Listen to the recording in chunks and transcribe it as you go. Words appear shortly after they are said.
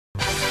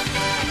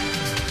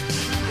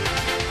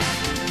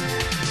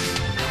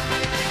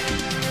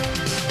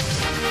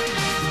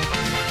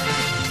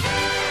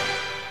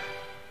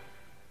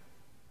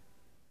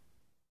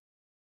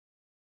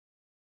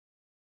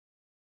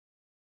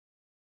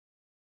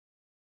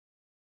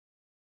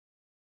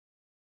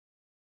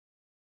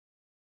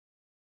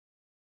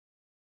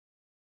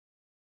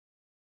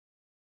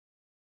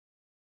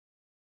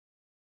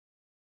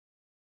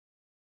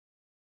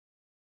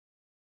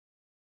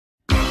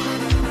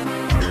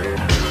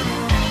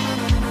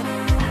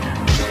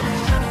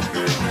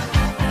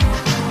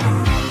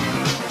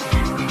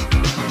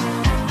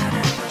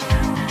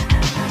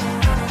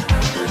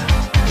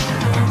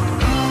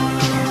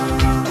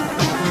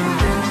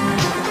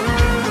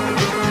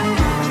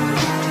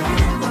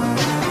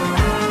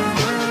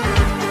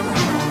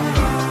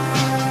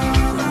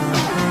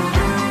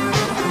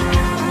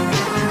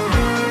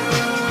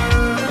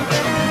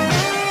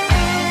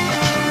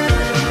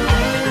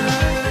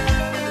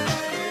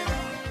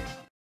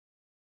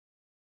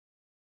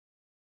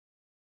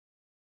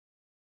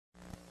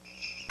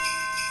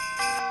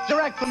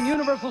Direct from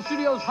Universal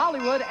Studios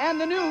Hollywood and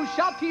the new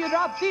Shop Till You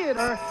Drop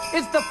Theater,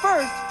 it's the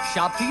first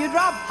Shop Till You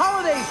Drop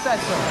Holiday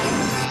Special.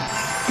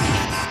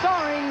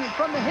 Starring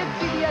from the hit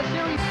CBS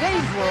series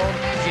Dave's World,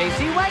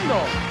 J.C.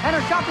 Wendell, and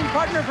her shopping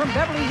partner from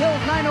Beverly Hills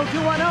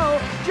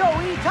 90210,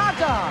 Joey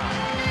Tata.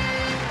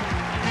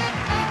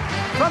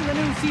 From the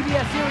new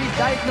CBS series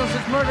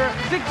Diagnosis Murder,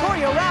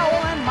 Victoria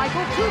Rowell and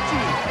Michael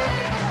Tucci.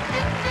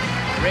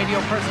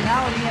 Radio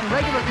personality and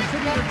regular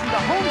contributor to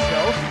the home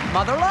show,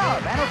 Mother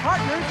Love, and her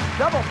partners,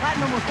 double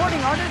platinum recording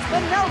artist,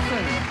 The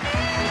Nelsons.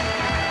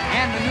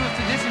 And the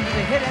newest addition to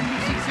the hit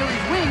NBC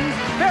series Wings,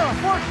 Farrah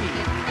Forkey,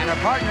 and her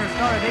partner,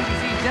 star of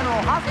ABC's General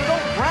Hospital,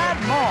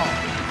 Brad Mall.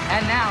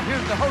 And now,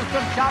 here's the host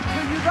of Shop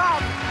Till You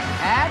Drop,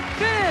 Ad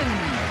Finn.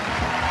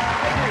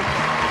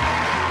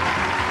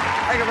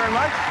 Thank you very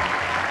much.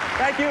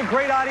 Thank you.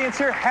 Great audience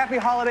here. Happy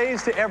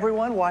holidays to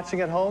everyone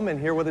watching at home and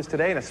here with us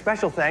today. And a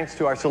special thanks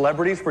to our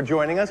celebrities for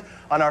joining us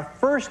on our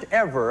first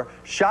ever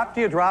Shop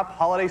Till You Drop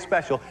Holiday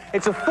Special.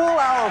 It's a full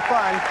hour of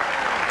fun,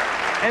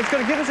 and it's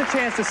going to give us a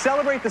chance to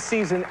celebrate the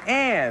season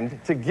and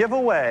to give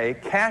away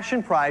cash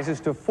and prizes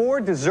to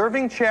 4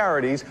 deserving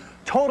charities,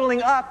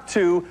 totaling up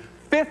to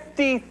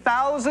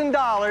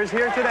 $50,000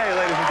 here today,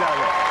 ladies and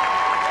gentlemen.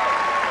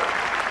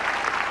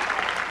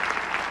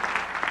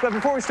 But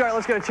before we start,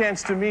 let's get a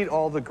chance to meet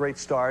all the great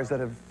stars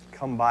that have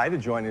come by to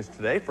join us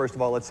today. First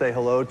of all, let's say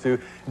hello to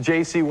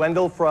J.C.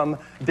 Wendell from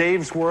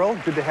Dave's World.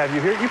 Good to have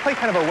you here. You play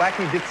kind of a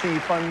wacky, ditzy,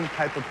 fun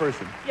type of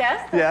person.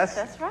 Yes,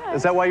 that's right.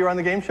 Is that why you're on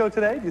the game show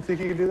today? Do you think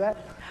you can do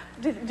that?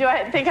 Do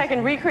I think I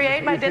can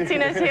recreate my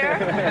ditziness here?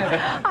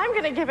 I'm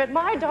going to give it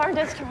my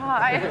darndest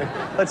try.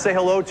 Let's say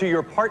hello to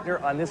your partner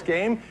on this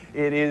game.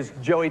 It is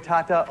Joey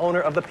Tata,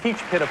 owner of the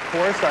Peach Pit, of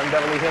course, on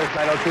Beverly Hills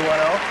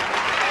 90210.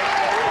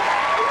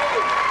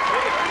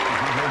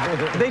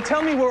 They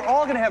tell me we're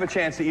all going to have a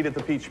chance to eat at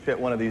the Peach Pit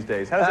one of these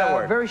days. How does that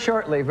work? Very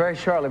shortly. We're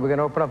going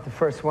to open up the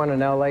first one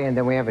in L.A., and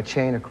then we have a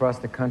chain across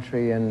the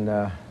country and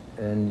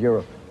in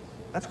Europe.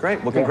 That's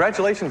great. Well,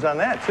 congratulations on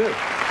that, too.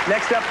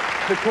 Next up,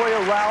 Victoria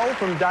Rowell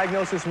from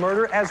Diagnosis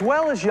Murder, as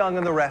well as Young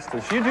and the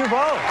Restless. You do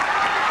both.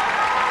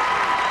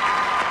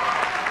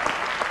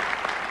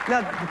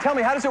 Now, tell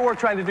me, how does it work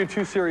trying to do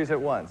 2 series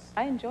at once?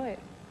 I enjoy it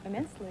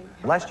immensely.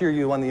 Last year,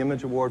 you won the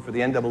Image Award for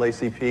the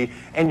NAACP,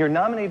 and you're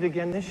nominated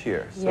again this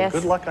year. So yes.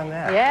 Good luck on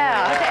that.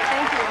 Yeah. Okay,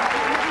 thank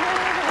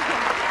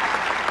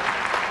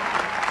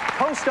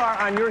you. Co-star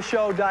on your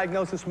show,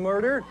 Diagnosis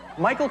Murder,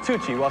 Michael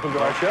Tucci. Welcome to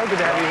our show. Good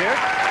to have you here.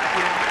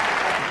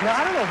 Now,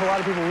 I don't know if a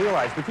lot of people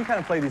realize, but you kind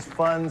of play these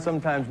fun,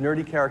 sometimes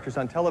nerdy characters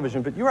on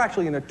television, but you were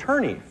actually an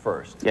attorney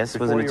first. Yes,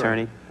 was an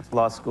attorney.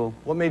 Law school.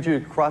 What made you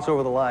cross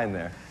over the line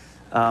there?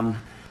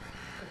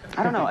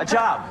 I don't know, a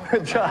job. A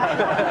job.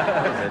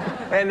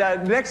 And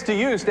next to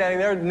you, standing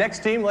there,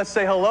 next team, let's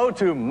say hello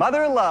to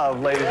Mother Love,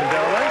 ladies and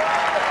gentlemen.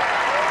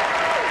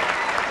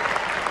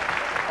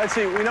 Let's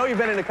see, we know you've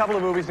been in a couple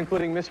of movies,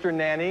 including Mr.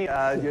 Nanny.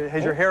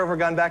 Has your hair ever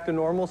gone back to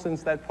normal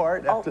since that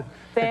part? Oh,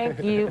 thank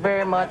you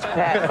very much,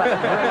 Pat, for the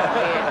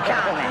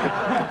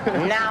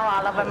comment. Now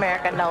all of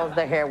America knows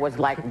the hair was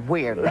like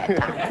weird that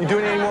time. You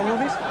doing any more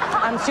movies?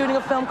 I'm shooting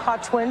a film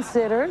called Twin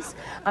Sitters.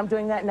 I'm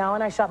doing that now,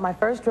 and I shot my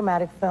first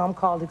dramatic film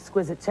called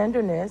Exquisite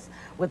Tenderness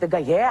with a guy.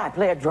 Yeah, I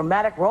play a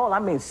dramatic role. I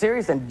mean,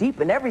 serious and deep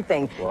and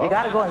everything. Whoa. You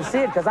got to go and see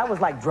it, because I was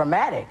like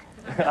dramatic.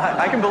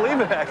 I can believe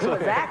it, actually.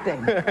 He was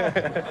acting.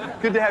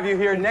 Good to have you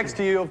here. Next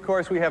to you, of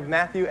course, we have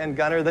Matthew and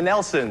Gunnar, the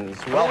Nelsons.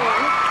 Welcome.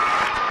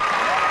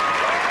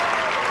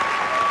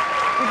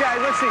 You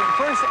guys, let's see.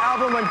 First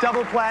album went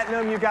double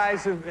platinum. You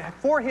guys have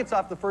 4 hits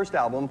off the first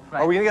album.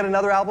 Right. Are we going to get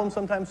another album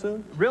sometime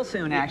soon? Real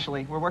soon,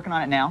 actually. We're working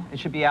on it now. It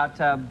should be out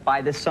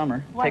by this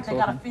summer. Well, they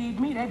got to feed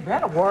me. They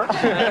better work. Good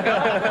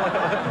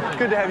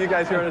to have you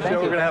guys here on the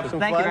show. We're going to have some fun.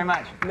 Thank you very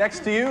much.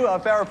 Next to you,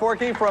 Farrah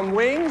Forkey from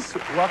Wings.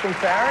 Welcome,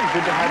 Farrah.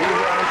 Good to have you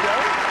here on the show.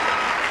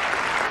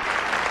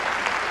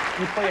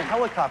 You play a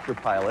helicopter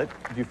pilot.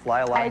 Did you fly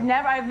a lot? I've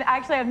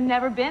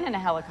never been in a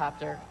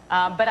helicopter.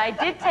 But I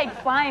did take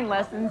flying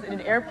lessons in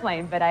an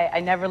airplane, but I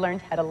never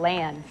learned how to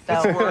land.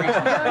 So. Good.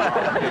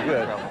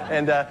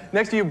 And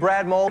next to you,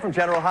 Brad Mole from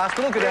General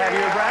Hospital. Good to have you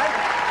here, Brad.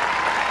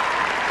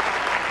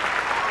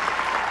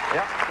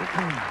 Yep.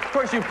 Of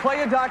course, you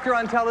play a doctor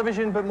on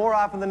television, but more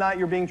often than not,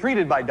 you're being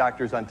treated by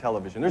doctors on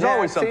television. There's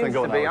always something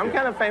going on. I'm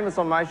kind of famous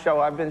on my show.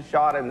 I've been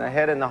shot in the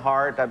head and the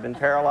heart. I've been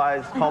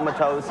paralyzed,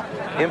 comatose,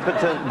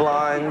 impotent,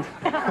 blind.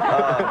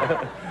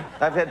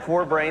 I've had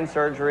 4 brain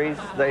surgeries.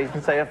 They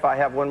say if I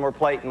have 1 more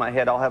plate in my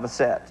head, I'll have a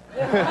set.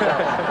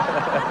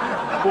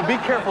 Well, be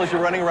careful as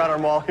you're running around our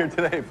mall here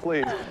today,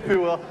 please.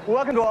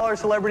 Welcome to all our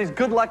celebrities.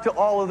 Good luck to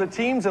all of the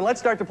teams, and let's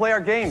start to play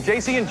our game.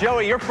 JC and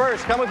Joey, you're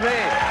first. Come with me.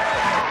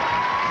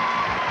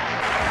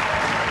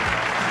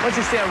 Why don't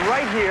you stand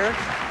right here,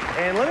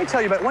 and let me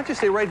tell you about it. Why don't you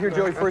stay right here,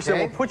 Joey, first, and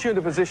we'll put you into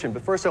position.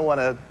 But first, I want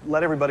to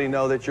let everybody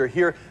know that you're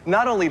here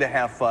not only to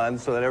have fun,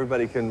 so that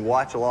everybody can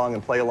watch along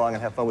and play along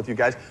and have fun with you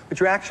guys, but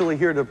you're actually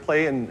here to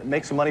play and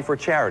make some money for a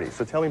charity.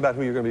 So tell me about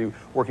who you're going to be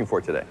working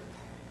for today.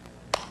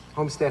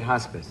 Homestead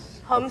Hospice.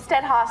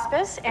 Homestead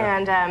Hospice,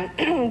 and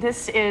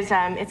this is,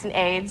 it's an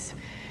AIDS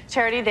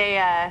charity.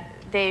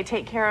 They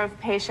take care of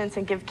patients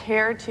and give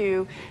care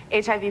to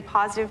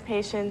HIV-positive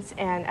patients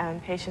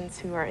and patients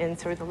who are in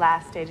sort of the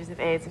last stages of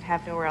AIDS and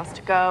have nowhere else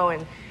to go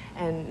and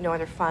no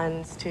other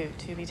funds to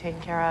be taken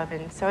care of.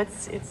 And so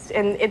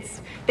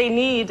they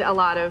need a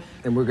lot of...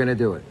 And we're going to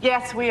do it.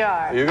 Yes, we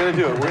are. You're going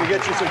to do it. We're going to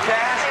get you some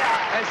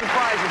cash and some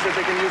prizes that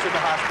they can use at the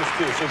hospice,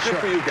 too. So good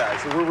for you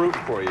guys. So we're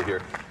rooting for you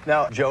here.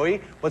 Now, Joey,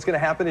 what's going to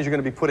happen is you're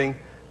going to be putting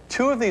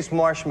 2 of these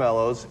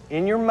marshmallows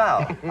in your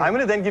mouth. I'm going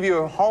to then give you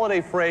a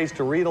holiday phrase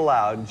to read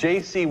aloud.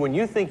 JC, when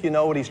you think you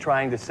know what he's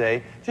trying to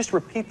say, just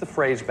repeat the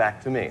phrase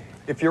back to me.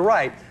 If you're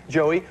right,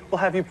 Joey, we'll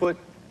have you put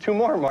 2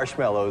 more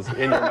marshmallows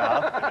in your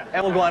mouth,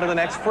 and we'll go on to the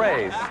next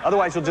phrase.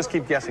 Otherwise, you'll just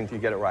keep guessing till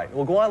you get it right.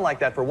 We'll go on like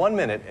that for 1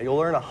 minute, and you'll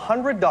earn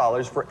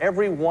 $100 for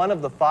every one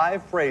of the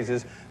 5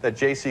 phrases that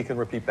JC can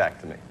repeat back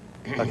to me.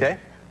 Okay?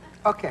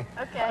 Okay.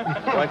 Okay.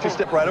 Why don't you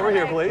step right over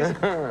here, please?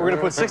 We're going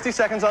to put 60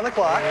 seconds on the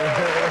clock.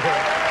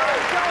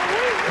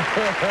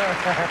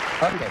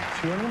 Okay,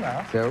 2 in your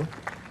mouth. 2. Are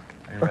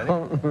you ready?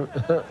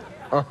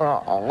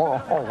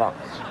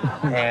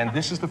 And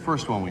this is the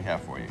first one we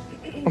have for you.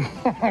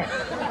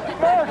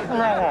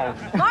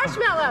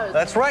 Marshmallows.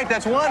 That's right,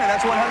 that's 1, and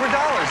that's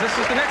 $100. This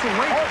is the next one.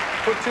 Wait,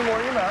 put 2 more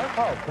in your mouth.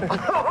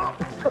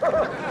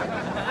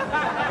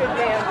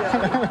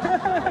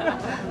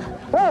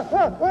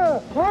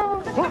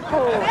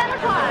 Santa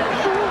Claus.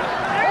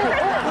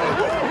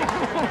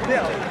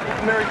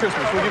 Yeah, Merry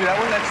Christmas. We'll give you that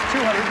one. That's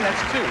 200, and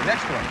that's 2.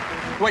 Next one.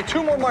 Wait,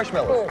 2 more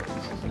marshmallows.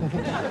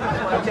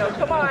 Come on, Joe,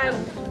 come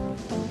on.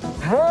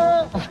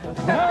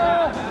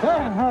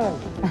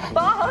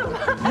 Bob.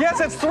 Yes,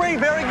 that's 3.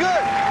 Very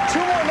good. 2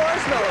 more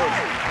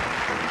marshmallows.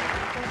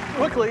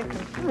 Quickly.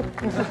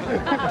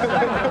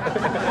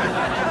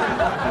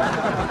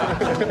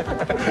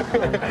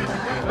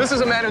 This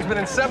is a man who's been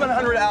in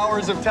 700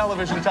 hours of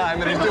television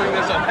time, and he's doing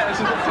this on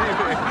national TV.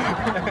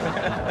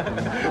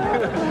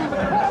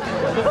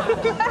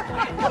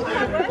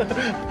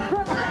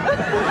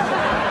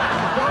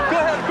 Go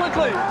ahead,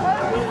 quickly.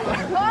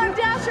 On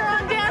Dasher,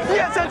 on Dasher.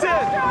 Yes, that's it.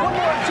 1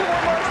 more, 2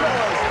 more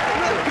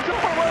marshmallows. 2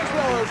 more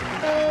marshmallows.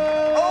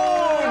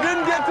 Oh,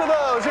 didn't get to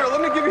those. Here,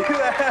 let me give you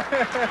that.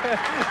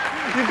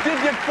 You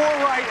did get 4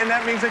 right, and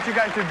that means that you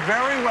guys did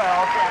very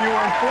well. You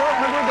earned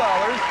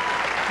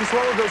 $400. You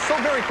swallowed those so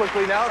very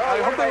quickly. Now, I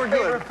hope they were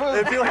good.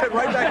 They feel it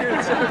right back here in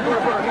the center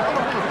corner.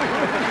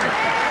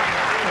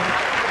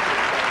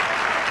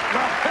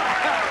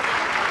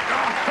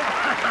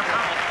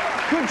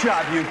 Good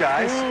job, you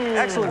guys.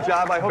 Excellent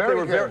job. I hope they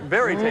were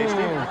very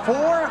tasty.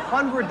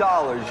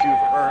 $400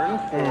 you've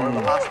earned for the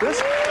hospice.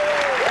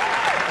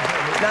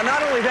 Now,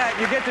 not only that,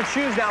 you get to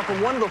choose now from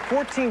one of the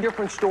 14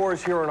 different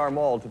stores here in our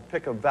mall to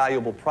pick a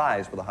valuable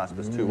prize for the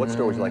hospice, too. What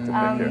store would you like to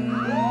pick here?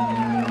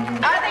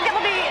 I think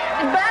it'll be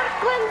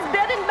Berkland's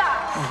Bed and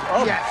Bath.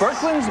 Oh, yes.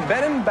 Berkland's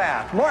Bed and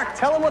Bath. Mark,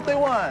 tell them what they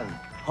won.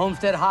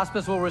 Homestead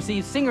Hospice will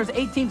receive Singer's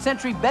 18th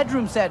century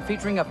bedroom set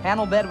featuring a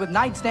panel bed with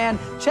nightstand,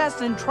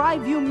 chest, and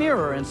tri-view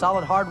mirror in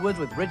solid hardwoods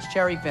with rich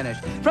cherry finish.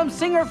 From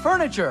Singer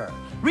Furniture.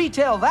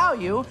 Retail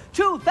value,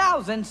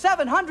 $2,799. Whoa,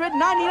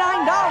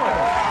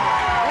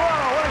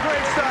 what a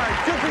great start.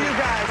 2 for you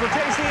guys. Well,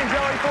 JC and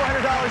Joey,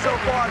 $400 so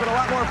far, but a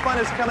lot more fun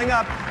is coming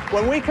up.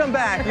 When we come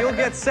back, you'll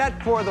get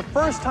set for the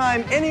first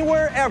time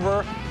anywhere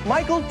ever,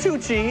 Michael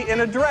Tucci in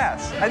a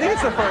dress. I think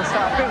it's the first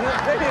time.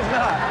 Maybe it's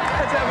not.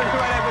 Let's have it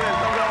right after this.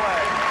 Don't go away.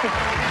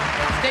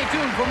 Stay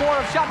tuned for more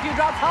of Shop You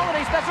Drop's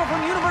holiday special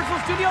from Universal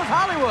Studios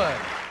Hollywood.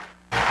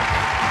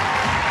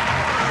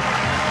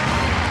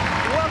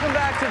 Welcome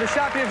back to the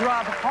Shop You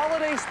Drop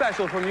holiday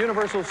special from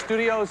Universal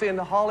Studios in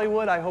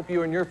Hollywood. I hope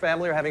you and your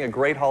family are having a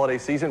great holiday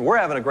season. We're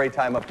having a great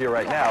time up here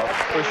right now,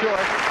 for sure.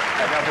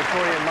 Now,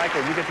 Victoria and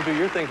Michael, you get to do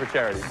your thing for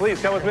charity.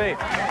 Please, come with me.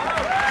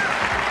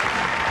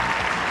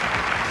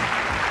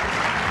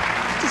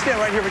 Just stand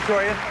right here,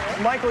 Victoria.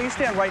 Michael, you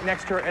stand right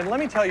next to her, and let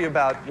me tell you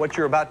about what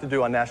you're about to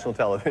do on national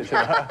television.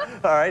 All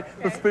right?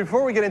 Okay.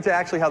 Before we get into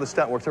actually how the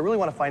stunt works, I really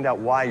want to find out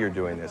why you're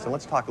doing this. And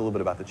let's talk a little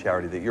bit about the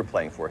charity that you're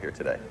playing for here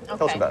today. Okay.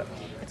 Tell us about it.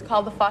 It's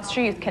called the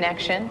Foster Youth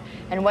Connection.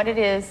 And what it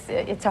is,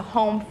 it's a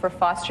home for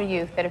foster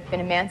youth that have been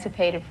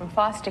emancipated from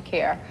foster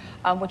care,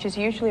 which is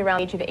usually around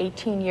the age of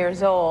 18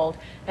 years old.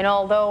 And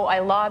although I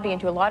lobby and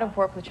do a lot of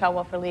work with the Child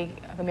Welfare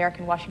League of America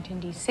in Washington,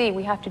 D.C.,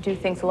 we have to do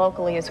things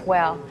locally as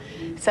well.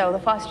 So the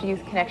Foster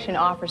Youth Connection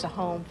offers a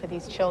home for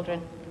these children.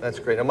 That's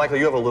great. Now, Michael,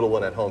 you have a little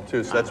one at home,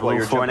 too, so that's why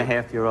you're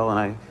 4.5-year-old,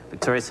 and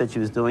Victoria said she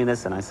was doing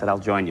this, and I said, I'll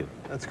join you.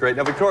 That's great.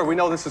 Now, Victoria, we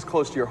know this is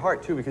close to your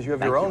heart, too, because you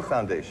have your own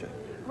foundation.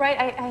 Right,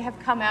 I have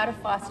come out of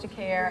foster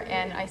care,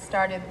 and I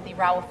started the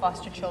Raoul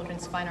Foster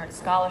Children's Fine Arts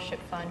Scholarship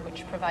Fund,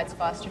 which provides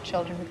foster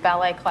children with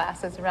ballet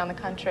classes around the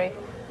country.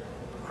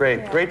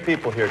 Great, great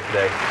people here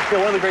today. You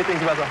know, one of the great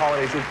things about the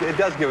holidays, it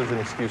does give us an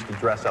excuse to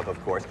dress up,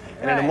 of course.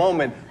 And in a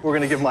moment, we're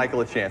going to give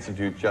Michael a chance to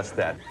do just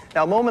that.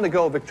 Now, a moment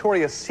ago,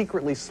 Victoria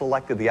secretly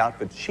selected the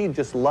outfit she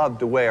just loved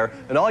to wear,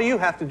 and all you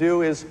have to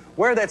do is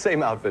wear that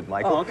same outfit,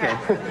 Michael. Oh, okay.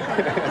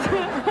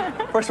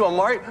 First of all,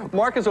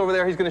 Mark is over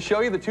there. He's going to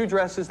show you the 2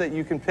 dresses that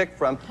you can pick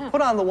from.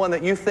 Put on the one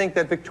that you think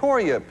that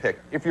Victoria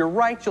picked. If you're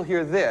right, you'll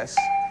hear this.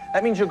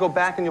 That means you'll go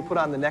back and you'll put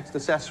on the next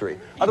accessory.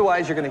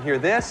 Otherwise, you're going to hear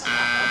this.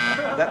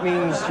 That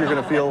means you're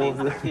going to feel...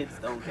 The kids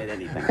don't get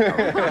anything.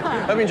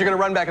 That means you're going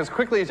to run back as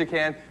quickly as you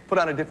can, put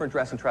on a different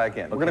dress, and try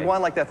again. We're going to go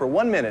on like that for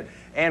 1 minute,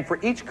 and for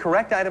each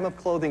correct item of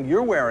clothing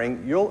you're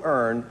wearing, you'll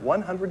earn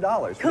 $100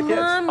 for the kids. Come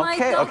on,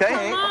 Michael,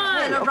 okay? come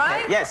on, all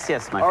right? Yes,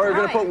 yes, my All right, friend.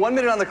 we're going to put 1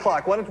 minute on the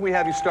clock. Why don't we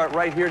have you start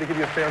right here to give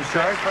you a fair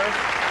start?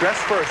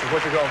 Dress first is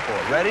what you're going for.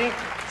 Ready,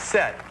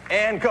 set,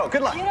 and go.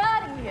 Good luck. Get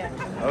out of here.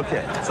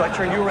 Okay, so I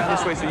turn you around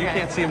this way so you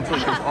can't see him until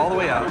he comes all the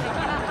way out.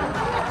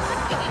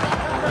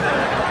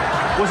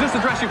 Was this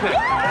the dress you picked?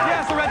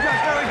 Yes, the red dress.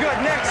 Very good.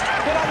 Next,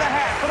 put on the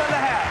hat. Put on the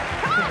hat.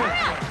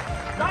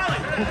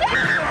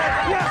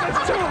 Yes,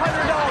 it's $200.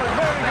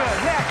 Very good.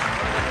 Next.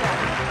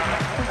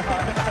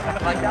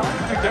 Like that one?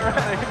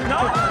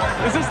 No.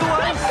 Is this the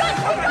one?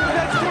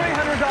 That's $300.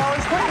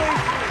 Quickly.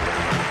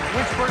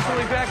 Which purse will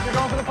we pick? You're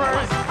going for the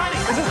purse.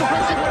 Is this the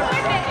purse you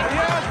picked?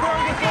 Yes,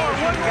 very good.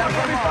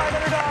 One more.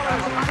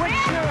 $500. Which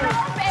shoes?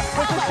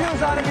 Put the shoes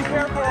on and be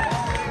careful.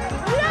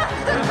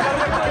 Just gotta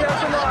make sure you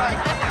have some on.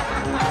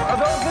 Are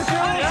those the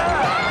shoes?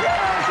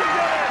 Yes, you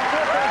did it.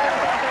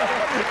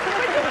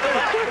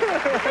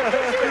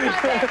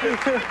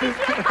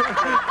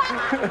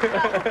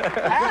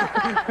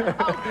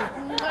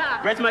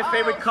 Red's my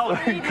favorite color.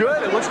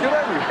 Good, it looks good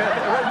on you.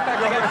 Red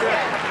back over here.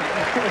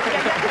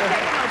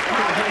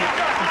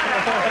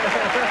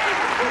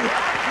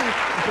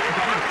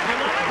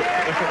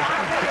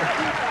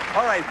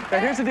 All right, now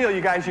here's the deal,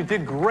 you guys. You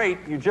did great.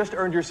 You just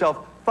earned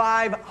yourself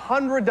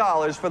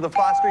 $500 for the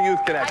Foster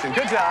Youth Connection.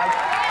 Good job.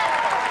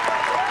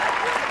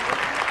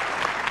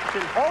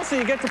 Also,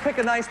 you get to pick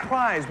a nice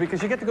prize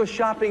because you get to go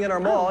shopping in our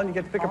mall and you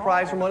get to pick a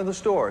prize from one of the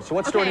stores. So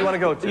what store do you want to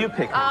go to? You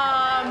pick.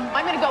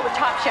 I'm going to go with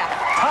Top Chef.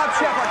 Top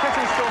Chef, our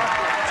kitchen store.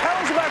 Tell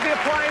us about the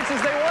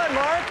appliances they won,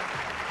 Mark.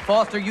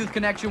 Foster Youth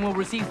Connection will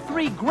receive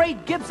 3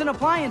 great Gibson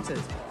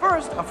appliances.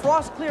 First, a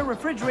frost-clear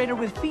refrigerator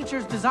with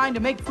features designed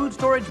to make food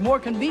storage more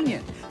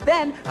convenient.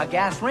 Then, a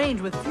gas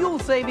range with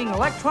fuel-saving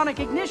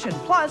electronic ignition,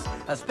 plus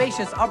a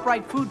spacious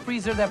upright food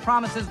freezer that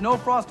promises no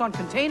frost on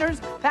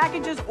containers,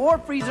 packages, or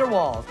freezer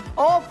walls.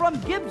 All from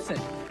Gibson.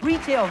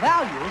 Retail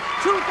value,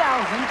 $2,167.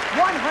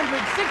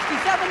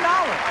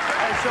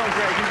 That's so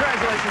great.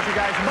 Congratulations, you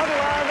guys. Mother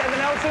Love and the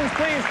Nelsons,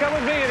 please come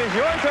with me. It is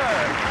your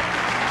turn.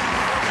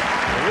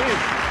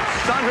 Please,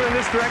 saunter in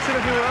this direction,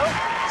 if you will.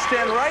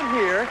 Stand right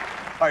here.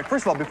 All right,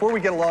 first of all, before we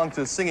get along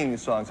to singing the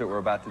songs that we're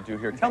about to do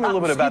here, tell me a little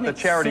bit about the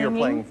charity you're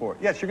playing for.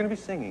 Yes, you're going to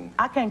be singing.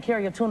 I can't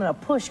carry a tune in a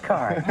push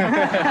cart.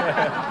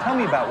 Tell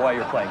me about why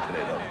you're playing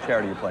today, though, the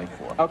charity you're playing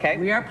for. Okay.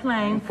 We are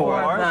playing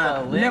for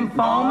the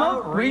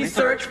Lymphoma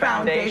Research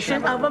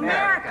Foundation of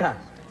America.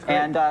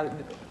 And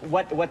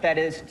what that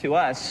is to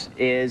us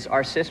is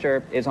our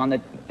sister is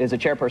a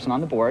chairperson on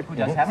the board who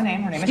does have a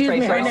name. Her name is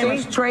Tracy. Her name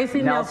is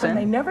Tracy Nelson.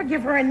 They never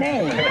give her a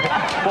name.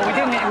 Well, we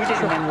didn't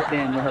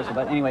in rehearsal,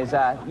 but anyways,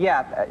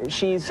 yeah,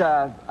 she's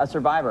a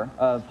survivor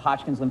of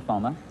Hodgkin's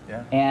lymphoma.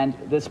 Yeah. And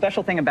the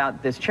special thing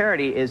about this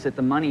charity is that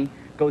the money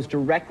goes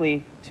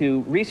directly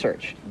to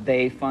research.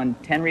 They fund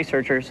 10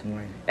 researchers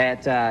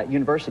at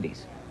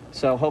universities.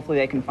 So hopefully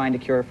they can find a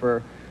cure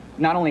for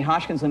not only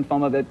Hodgkin's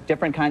lymphoma, but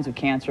different kinds of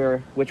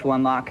cancer, which will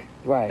unlock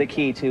the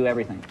key to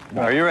everything.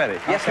 Are you ready?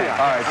 Yes, we are.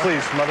 All right,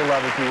 please, Mother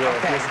Love, if you will.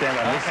 If you'll stand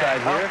on this side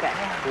here.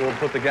 We'll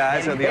put the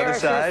guys on the other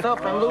side.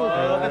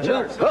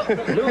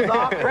 Lose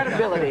all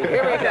credibility.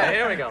 Here we go.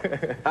 Here we go.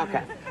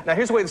 Okay. Now,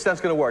 here's the way the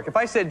stunt's going to work. If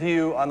I said to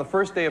you, on the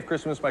first day of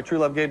Christmas, my true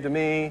love gave to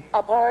me...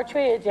 A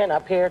partridge in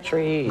a pear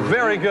tree.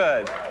 Very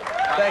good.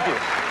 Thank you.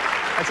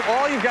 That's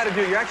all you've got to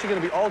do. You're actually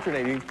going to be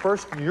alternating.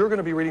 First, you're going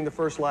to be reading the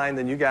first line,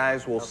 then you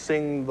guys will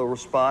sing the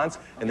response,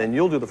 and then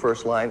you'll do the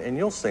first line, and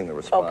you'll sing the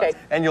response. Okay.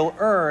 And you'll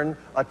earn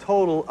a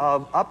total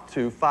of up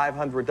to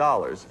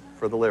 $500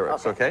 for the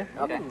lyrics, okay?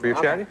 For your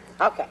charity?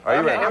 Okay. Are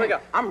you ready? Here we go.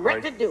 I'm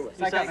ready to do it.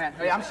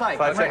 I'm psyched.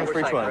 5 seconds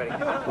for each one.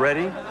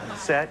 Ready,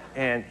 set,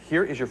 and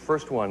here is your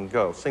first one.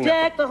 Go. Sing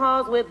that. Deck the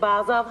halls with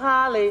boughs of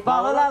holly.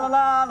 La la la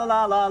la la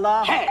la la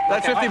la. Hey!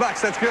 That's $50.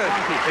 That's good.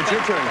 It's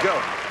your turn. Go.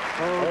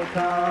 Oh,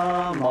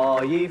 come,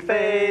 all ye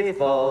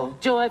faithful.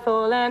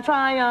 Joyful and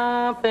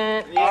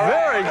triumphant.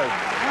 Very good.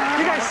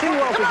 You guys sing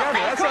well together.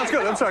 That sounds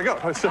good. I'm sorry. Go.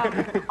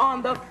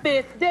 On the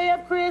 5th day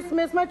of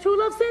Christmas, my true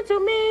love sent to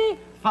me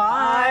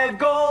 5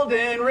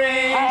 golden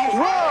rings.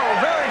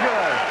 Whoa, very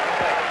good.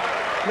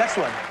 Next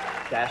one.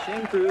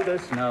 Dashing through the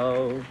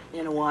snow.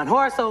 In a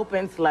one-horse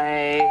open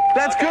sleigh.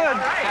 That's good.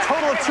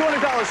 Total of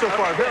 $200 so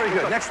far. Very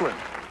good. Next one.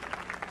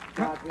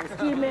 God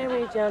rest ye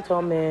merry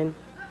gentlemen.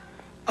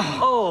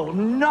 Oh,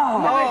 no.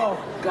 Oh,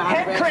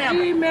 God rest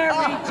ye merry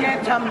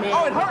gentlemen.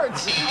 Oh, it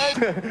hurts.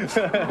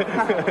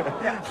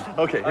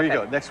 Okay, here you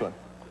go. Next one.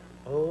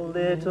 Oh,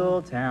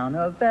 little town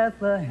of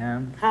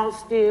Bethlehem. How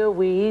still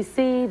we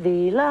see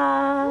thee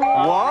lie.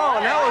 Wow,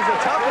 that was a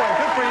tough one.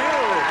 Good for you.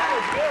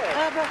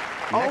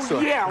 Oh, Next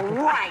one. yeah,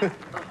 right.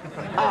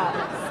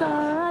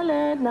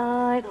 Silent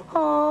night,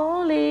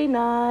 holy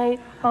night.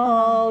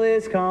 All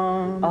is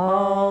calm,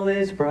 all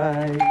is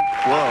bright.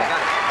 Whoa.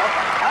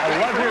 I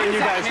love hearing you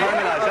guys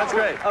harmonize. That's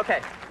great.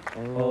 Okay.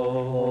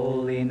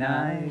 Holy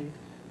night,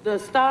 The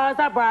stars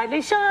are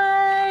brightly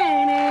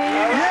shining.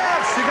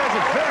 Yes, you guys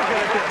are very good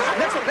at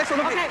this. Next one,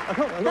 look Okay. at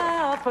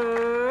The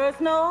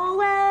first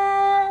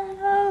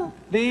Noel.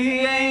 The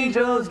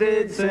angels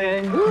did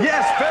sing.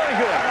 Yes, very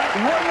good.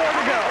 One more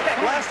to go.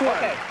 Last one.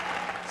 Okay.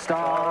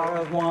 Star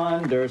of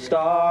wonder,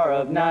 star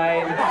of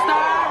night.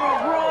 Star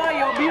of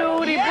royal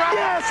beauty.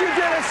 Yes, you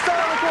did it.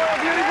 Star of royal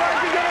beauty.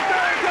 Brian, you got it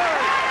very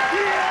good.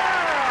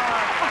 Yeah.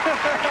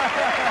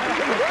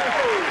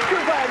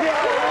 Goodbye.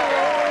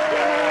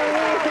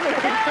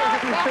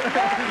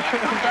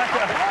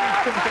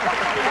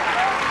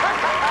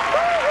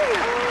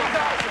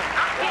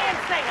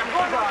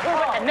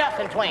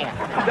 Nothing, twin.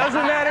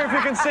 Doesn't matter if you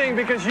can sing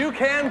because you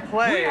can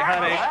play,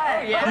 honey.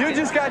 You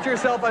just got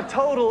yourself a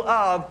total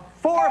of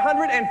 $450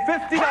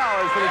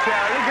 for the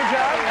charity. Good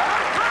job.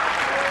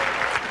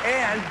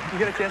 And you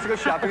get a chance to go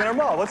shopping in our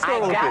mall. What store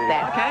will it be? I got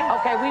that.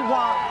 Okay, we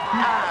want,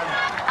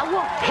 I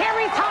want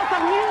Harry's House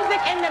of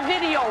Music in the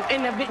video,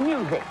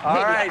 music.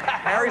 All right,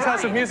 Harry's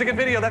House of Music and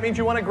Video. That means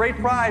you won a great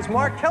prize.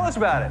 Mark, tell us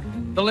about it.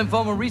 The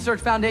Lymphoma Research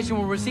Foundation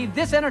will receive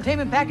this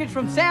entertainment package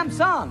from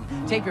Samsung.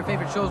 Tape your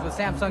favorite shows with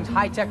Samsung's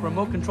high-tech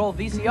remote-controlled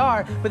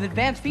VCR with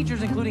advanced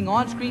features including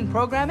on-screen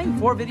programming,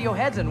 4 video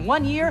heads, and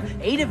 1 year,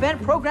 8-event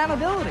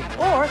programmability.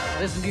 Or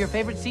listen to your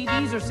favorite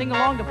CDs or sing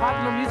along to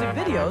popular music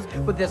videos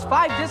with this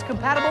 5-disc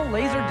compatible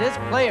laser disc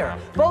player.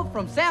 Both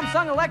from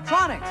Samsung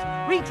Electronics.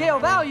 Retail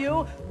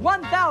value,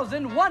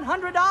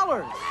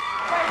 $1,100.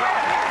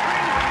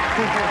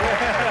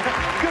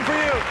 Good for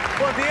you.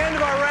 Well, at the end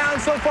of our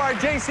round so far,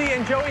 JC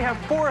and Joey have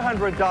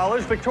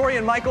 $400. Victoria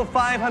and Michael,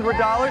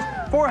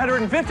 $500.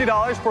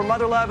 $450 for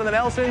Mother Love and the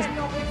Nelsons.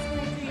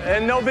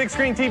 And no big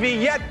screen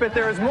TV yet, but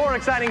there is more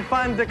exciting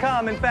fun to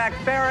come. In fact,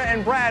 Farrah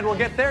and Brad will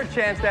get their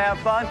chance to have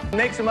fun,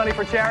 make some money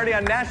for charity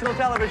on national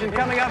television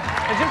coming up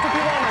in just a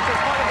few moments as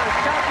part of the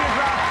Shout You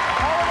Drop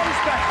Holiday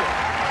Special.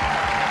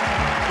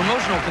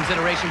 Promotional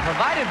consideration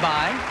provided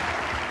by...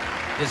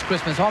 This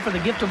Christmas, offer the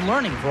gift of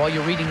learning for all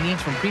your reading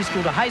needs from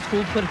preschool to high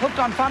school. Put Hooked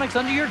on Phonics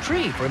under your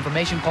tree. For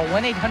information, call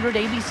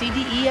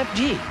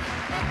 1-800-ABCDEFG.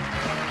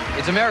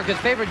 It's America's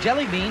favorite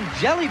jelly bean,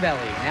 Jelly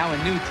Belly. Now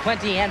in new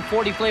 20 and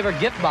 40 flavor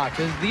gift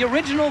boxes. The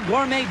original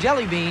gourmet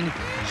jelly bean,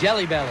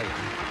 Jelly Belly.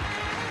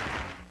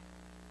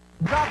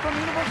 Drop from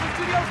Universal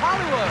Studios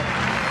Hollywood.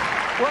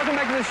 Welcome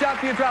back to the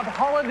Shop You Drop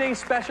Holiday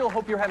Special.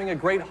 Hope you're having a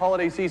great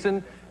holiday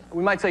season.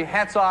 We might say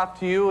hats off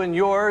to you and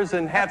yours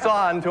and hats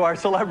on to our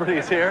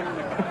celebrities here.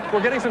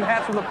 We're getting some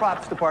hats from the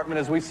props department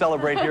as we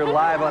celebrate here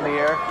live on the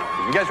air.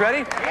 You guys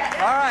ready? Yes.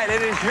 All right,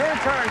 it is your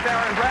turn,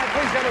 Farrah and Brad.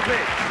 Please come with me.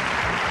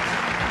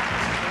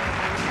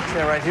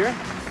 Stand right here.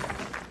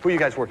 Who are you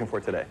guys working for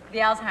today? The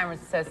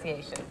Alzheimer's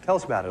Association. Tell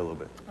us about it a little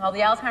bit. Well,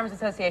 the Alzheimer's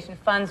Association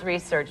funds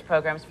research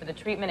programs for the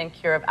treatment and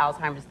cure of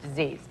Alzheimer's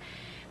disease.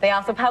 They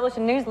also publish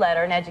a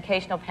newsletter and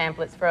educational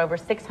pamphlets for over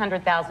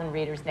 600,000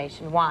 readers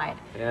nationwide.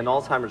 And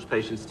Alzheimer's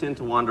patients tend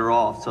to wander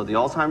off, so the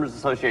Alzheimer's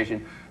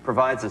Association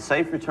provides a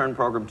safe return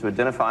program to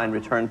identify and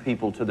return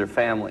people to their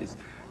families.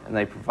 And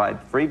they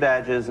provide free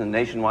badges and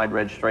nationwide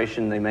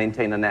registration. They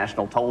maintain a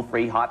national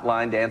toll-free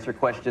hotline to answer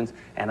questions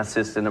and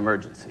assist in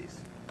emergencies.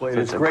 Well,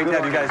 it's great to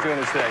have you guys doing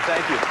this today.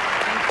 Thank you.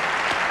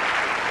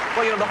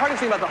 Well, you know, the hardest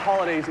thing about the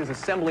holidays is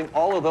assembling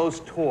all of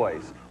those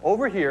toys.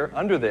 Over here,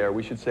 under there,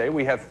 we should say,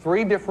 we have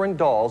 3 different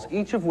dolls,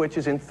 each of which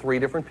is in 3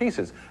 different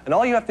pieces. And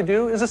all you have to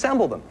do is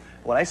assemble them.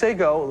 When I say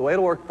go, the way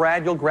it'll work,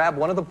 Brad, you'll grab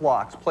one of the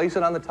blocks, place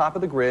it on the top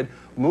of the grid,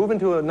 move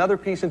into another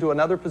piece into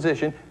another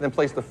position, and then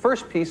place the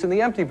first piece in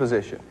the empty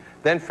position.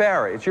 Then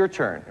Farrah, it's your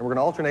turn, and we're going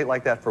to alternate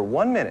like that for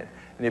 1 minute.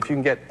 And if you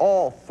can get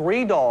all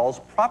 3 dolls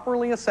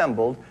properly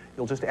assembled,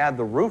 you'll just add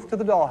the roof to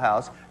the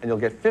dollhouse, and you'll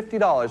get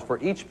 $50 for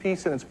each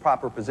piece in its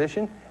proper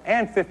position,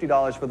 and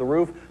 $50 for the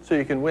roof, so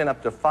you can win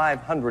up to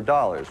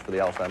 $500 for the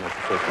Alzheimer's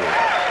Association.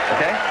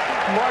 Okay?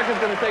 Mark is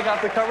going to take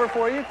off the cover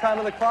for you. Time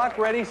on the clock,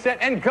 ready, set,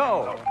 and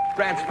go.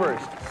 Brad's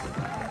first.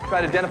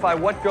 Try to identify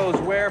what goes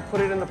where,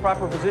 put it in the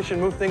proper position,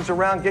 move things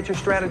around, get your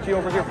strategy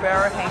over here,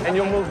 Farrah, and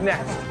you'll move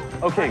next.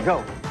 Okay,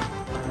 go.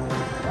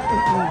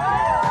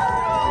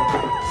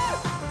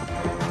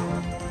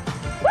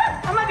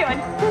 How am I doing?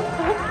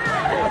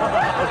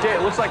 Okay,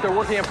 it looks like they're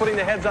working on putting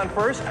the heads on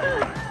first.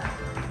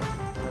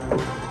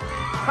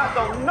 I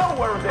don't know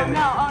where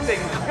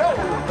things go,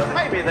 but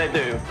maybe they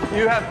do.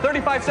 You have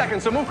 35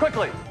 seconds, so move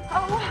quickly.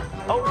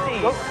 Oh,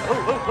 geez.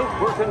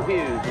 We're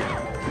confused.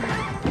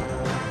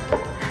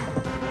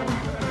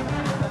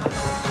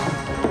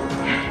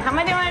 How am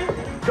I doing?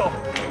 Go.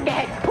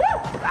 Okay. Woo!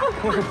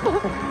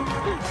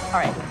 All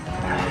right.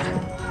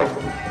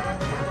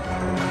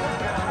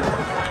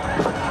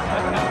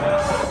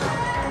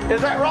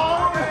 Is that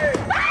wrong?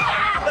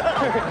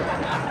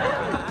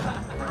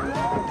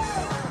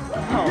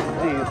 Oh,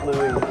 geez,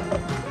 Louise.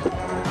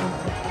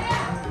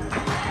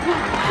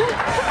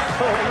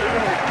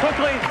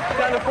 Quickly,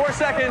 down to 4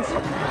 seconds.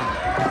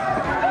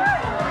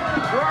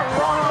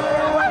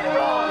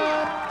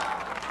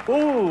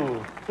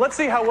 Ooh. Let's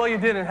see how well you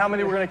did and how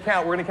many we're going to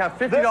count. We're going to count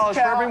 $50 for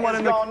everyone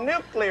in the... gone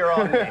nuclear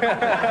on me. It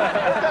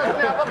doesn't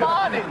have a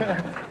body.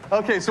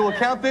 Okay, so we'll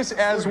count this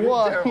as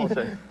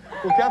 1.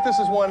 We'll count this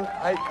as one.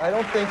 I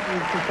don't think we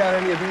can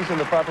count any of these in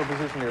the proper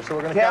position here, so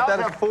we're going to count that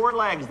as... Cows have 4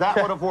 legs. That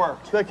would have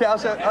worked. The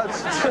cows have... well,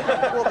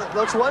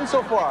 that's 1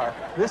 so far.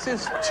 This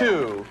is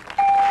 2.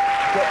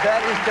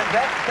 That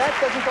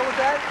doesn't go with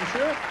that? You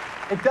sure?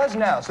 It does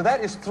now, so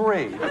that is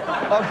 3.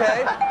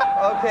 Okay?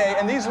 Okay,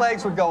 and these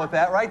legs would go with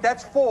that, right?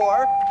 That's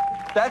 4.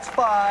 That's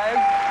 5.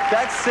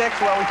 That's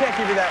 6. Well, we can't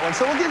give you that one,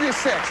 so we'll give you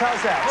 6.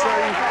 How's that? So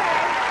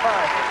all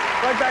right,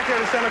 right back there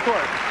to center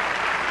court.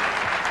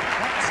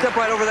 Step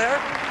right over there.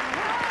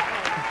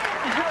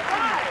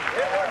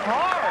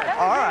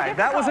 All right,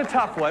 that was a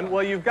tough one.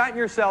 Well, you've gotten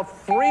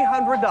yourself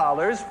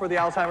 $300 for the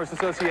Alzheimer's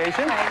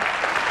Association.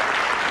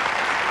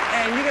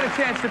 And you get a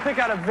chance to pick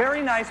out a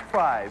very nice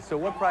prize. So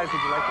what prize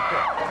would you like to pick?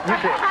 You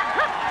pick.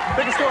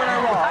 Pick a store in our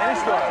mall, any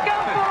store. Let's go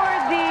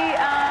for the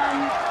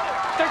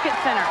Circuit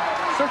Center.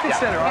 Circuit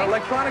Center, our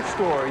electronics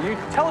store. You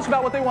tell us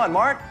about what they want,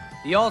 Mark.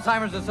 The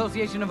Alzheimer's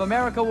Association of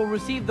America will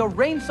receive the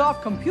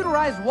RainSoft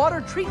computerized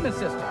water treatment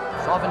system.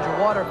 Softens your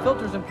water,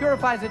 filters and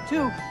purifies it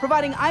too,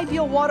 providing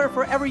ideal water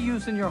for every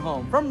use in your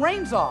home. From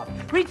RainSoft,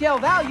 retail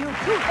value $2,995.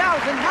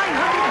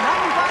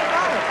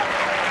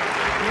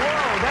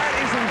 Whoa, that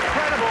is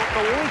incredible.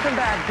 But when we come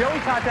back,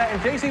 Joey Tata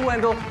and JC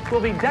Wendell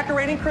will be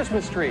decorating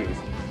Christmas trees.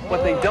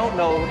 What they don't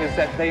know is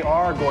that they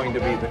are going to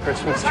be the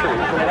Christmas trees.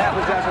 And it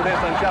happens after this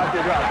on Shop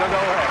Your Drop. Don't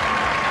go away.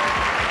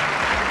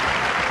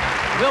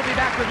 We'll be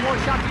back with more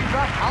Shop You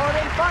Drop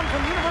holiday fun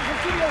from Universal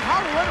Studios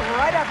Hollywood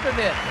right after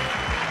this.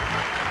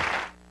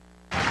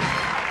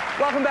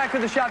 Welcome back to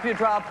the Shop You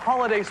Drop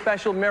holiday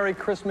special. Merry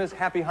Christmas,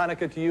 Happy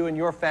Hanukkah to you and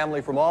your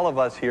family from all of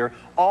us here.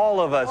 All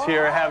of us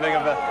here having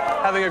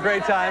a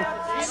great time.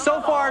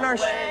 So far in our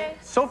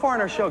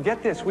show,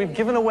 get this, we've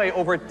given away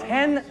over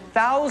 $10,000 in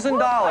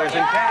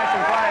cash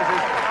and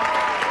prizes.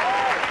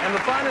 And the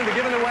fun and the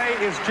giving away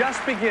is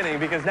just beginning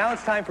because now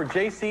it's time for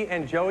JC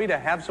and Joey to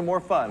have some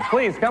more fun.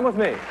 Please, come with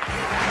me.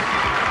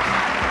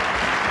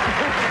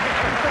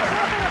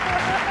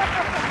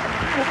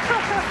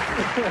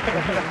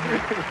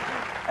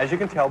 As you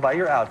can tell by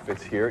your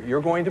outfits here,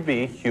 you're going to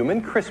be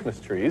human Christmas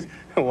trees.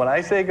 When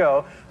I say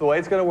go, the way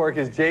it's going to work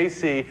is,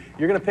 JC,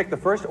 you're going to pick the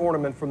first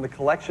ornament from the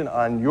collection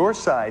on your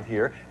side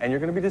here, and you're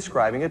going to be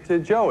describing it to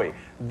Joey.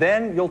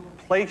 Then you'll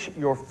place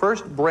your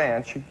first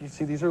branch. You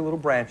see these are little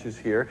branches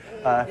here.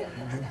 You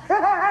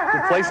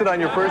place it on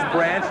your first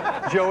branch.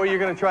 Joey, you're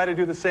going to try to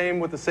do the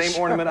same with the same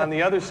ornament on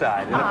the other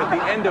side. And if at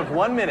the end of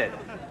 1 minute,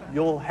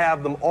 you'll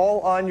have them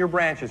all on your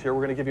branches here,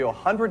 we're going to give you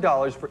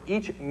 $100 for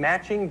each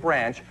matching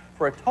branch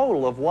for a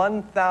total of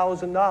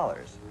 $1,000. All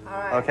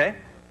right. Okay?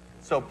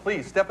 So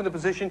please, step into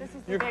position. This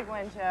is the big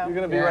one, Joe. You're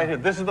going to be right here.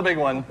 This is the big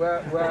one.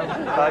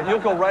 You'll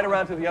go right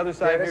around to the other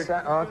side here.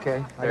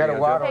 Okay. I got a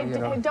waddle, Hey, you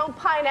know. don't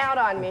pine out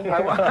on me.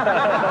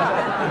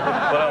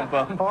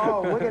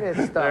 Oh, look at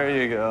this stuff. There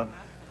you go.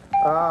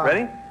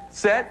 Ready,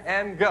 set,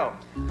 and go.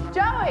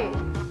 Joey,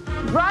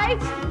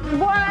 right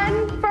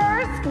one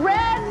first,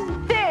 red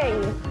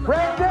thing.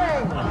 Red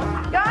thing.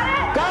 Got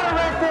it? Got a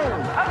red thing.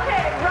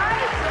 Okay, right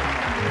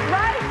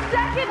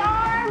second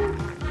arm,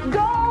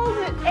 gold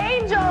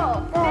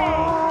angel thing.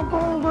 Oh,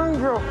 gold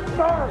angel.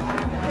 Got it.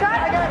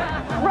 Got it?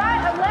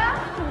 Right,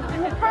 left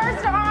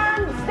first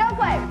arm,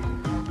 snowflake.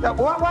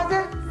 What was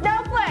it?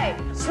 Snowflake.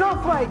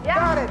 Snowflake. Yeah.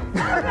 Got it.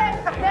 Okay,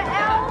 the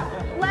L,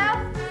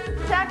 left,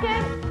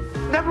 second.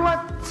 Never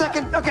left,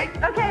 second. Okay.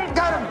 Okay.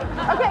 Got him.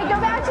 Okay, go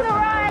back to the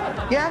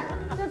right. Yeah?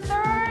 The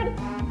third,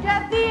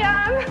 get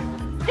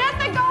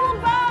the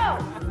gold bow.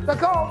 The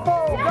gold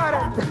bow. Yeah. Got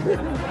it.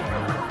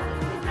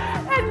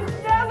 And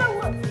now the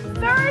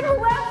third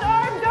left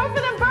arm, go for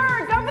the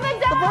bird, go for the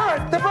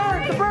dog. The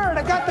bird.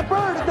 I got the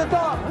bird and the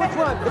dog. Which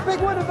one? The big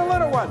one or the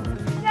little one?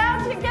 Now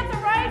to get the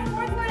right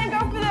fourth one and go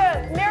for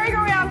the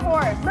merry-go-round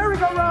horse.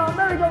 Merry-go-round.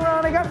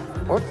 I got...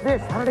 What's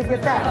this? How did I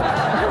get that?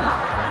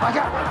 I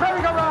got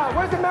merry-go-round.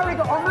 Where's the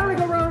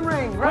merry-go-round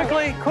ring? Right.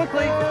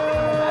 Quickly.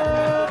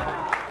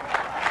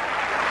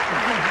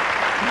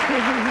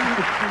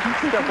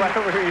 Step right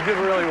over here. You did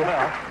really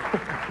well.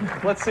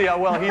 Let's see how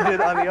well he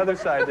did on the other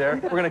side there.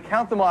 We're going to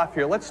count them off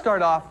here. Let's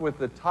start off with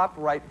the top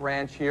right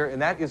branch here,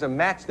 and that is a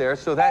match there,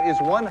 so that is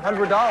 $100.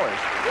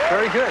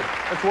 Very good.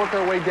 Let's work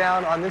our way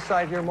down on this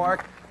side here,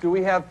 Mark. Do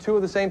we have two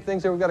of the same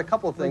things there? We've got a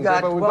couple of things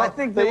there, but I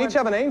think they each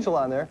have an angel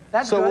on there.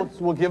 That's so good.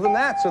 we'll give them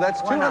that. So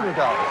that's $200.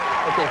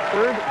 Okay,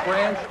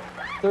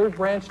 third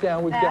branch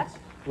down. We've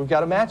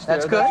got a match there.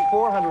 That's good. That's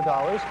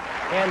 $400.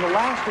 And the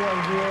last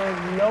one here,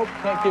 nope,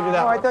 can't give you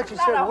that one. I thought you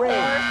said ring.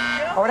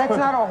 Oh, that's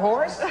not a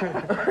horse?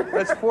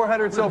 That's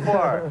 $400 so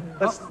far.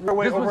 Let's work our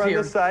way this over one's on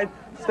here. this side.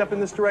 Step in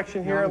this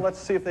direction here, and let's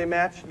see if they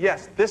match.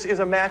 Yes, this is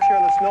a match here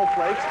on the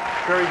snowflakes.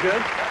 Very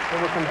good.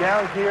 And we'll come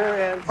down here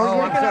and...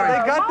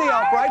 they got the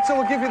upright, so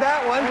we'll give you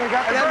that one. And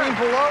that means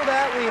below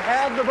that we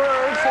have the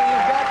bird, so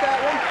you've got that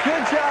one.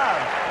 Good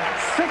job.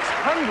 $600.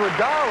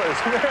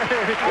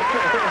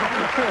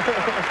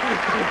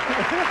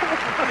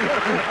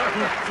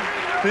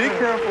 Be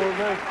careful.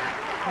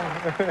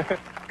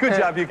 Good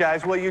job, you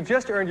guys. Well, you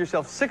just earned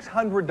yourself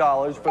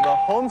 $600 for the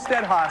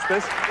Homestead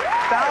Hospice,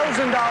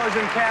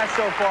 $1,000 in cash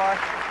so far,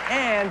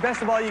 And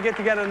best of all, you get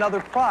to get another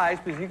prize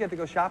because you get to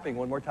go shopping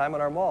one more time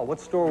at our mall. What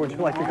store would you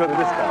like to go to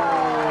this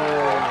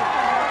time?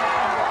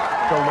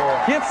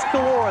 Galore. Gifts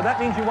galore.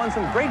 That means you won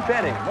some great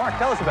betting. Mark,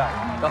 tell us about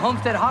it. The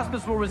Homestead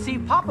Hospice will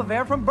receive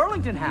Pop-A-Bear from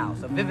Burlington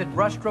House, a vivid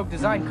brushstroke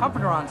design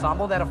comforter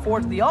ensemble that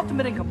affords the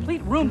ultimate and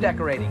complete room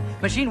decorating.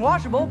 Machine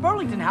washable,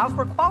 Burlington House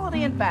for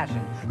quality and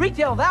fashion.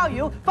 Retail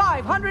value,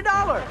 $500.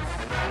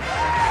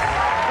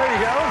 There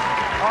you go.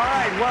 All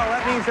right, well,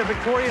 that means that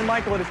Victoria and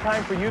Michael, it is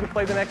time for you to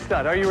play the next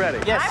stunt. Are you ready?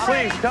 Yes.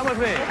 Please, come with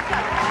me.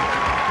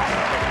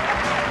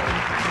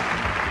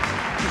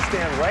 You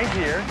stand right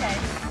here. Okay.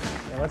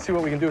 And let's see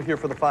what we can do here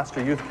for the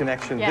Foster Youth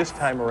Connection Yes. this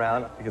time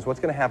around, because what's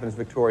going to happen is,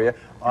 Victoria,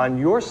 on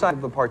your side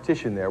of the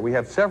partition there, we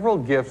have several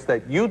gifts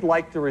that you'd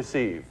like to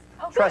receive.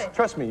 Oh,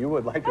 Trust me, you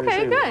would like to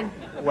receive Okay, it.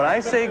 good. When I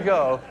say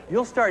go,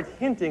 you'll start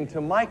hinting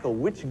to Michael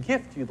which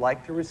gift you'd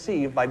like to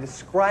receive by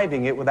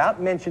describing it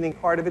without mentioning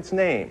part of its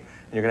name.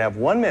 And you're going to have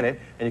 1 minute,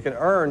 and you can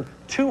earn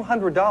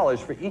 $200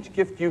 for each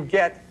gift you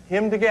get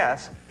him to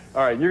guess.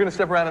 All right, you're going to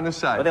step around on this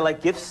side. Are they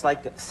like gifts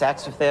like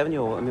Saks Fifth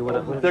Avenue? Or, I mean,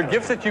 what They're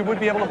gifts that you would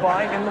be able to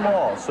buy in the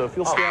mall. So if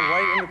you'll stand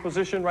right in the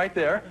position right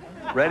there.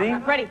 Ready?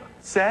 Ready.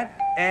 Set,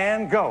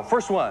 and go.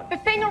 First one. The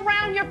thing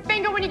around your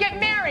finger when you get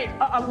married.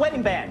 A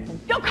wedding band.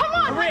 Yo, come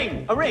on. A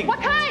ring. A ring.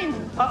 What kind?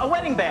 A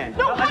wedding band.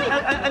 No, honey.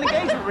 An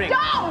engagement ring.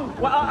 No.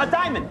 Well, a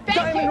diamond.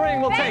 Diamond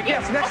ring we'll take.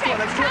 Yes, next one.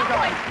 That's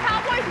 $200.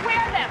 Cowboys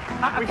wear them.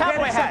 We cowboy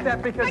can't accept hat.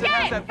 that because it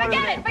has that part of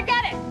the name.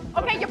 Forget it.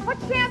 Okay, you put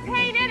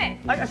champagne in it.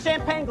 A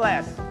champagne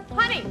glass.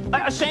 Honey.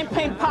 A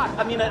champagne pot.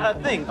 I mean, a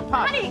thing. A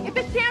pot. Honey, if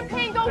the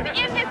champagne goes in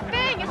this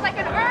thing, it's like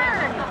an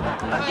urn.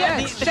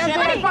 The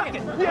champagne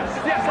bucket. Yes,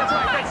 that's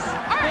right. That's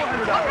All right.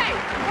 $400. Okay.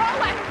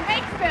 Rolex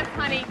makes this,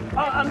 honey.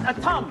 A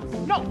thumb.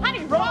 No,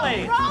 honey.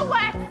 Rolex.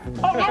 Rolex.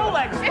 Oh,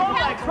 Rolex. It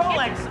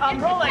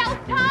tells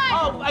time.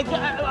 Oh,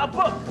 a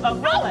book. A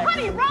No, Rolex.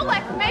 honey.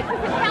 Rolex makes it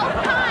tell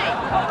time.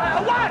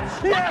 A watch.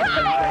 What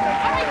kind?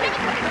 All right, give it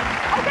to me.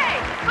 Okay,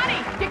 honey.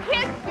 Your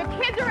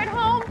kids are at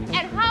home,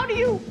 and how do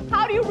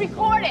you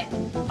record it?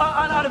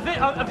 On a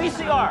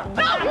VCR.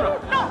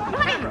 No,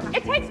 honey.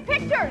 It takes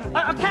pictures.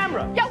 A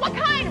camera. Yeah, what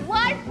kind?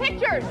 Live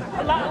pictures.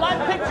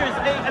 Live pictures.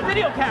 A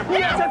video camera.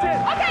 Yes, that's it.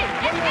 Okay,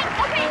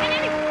 and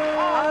any.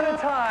 Out of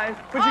time,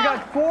 but you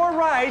got 4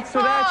 right,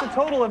 so that's a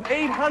total of $800.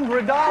 You did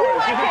great.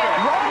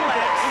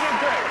 Rolex. You did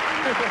great.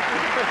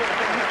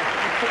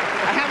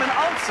 I have an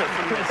ulcer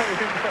from this.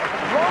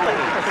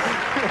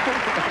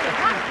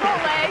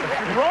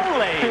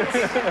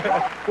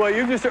 Rolex. Well,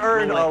 you just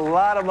earned a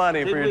lot of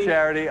money for your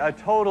charity, a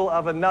total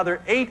of another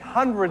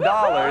 $800.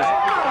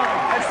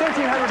 That's $1,300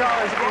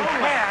 in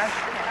cash.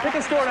 Pick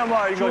a store no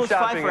more. You can go Jules,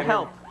 shopping. 5 for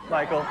help.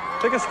 Michael,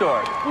 pick a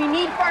store. We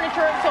need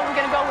furniture, so we're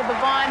going to go with the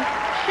Von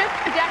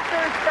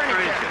Schip-Deckers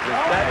furniture.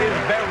 That is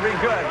very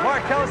good.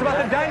 Mark, tell us about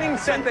the dining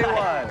set they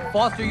won.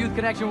 Foster Youth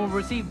Connection will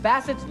receive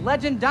Bassett's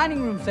Legend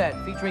Dining Room Set,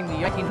 featuring the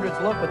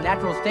 1900s look with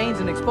natural stains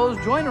and exposed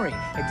joinery,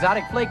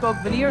 exotic flake oak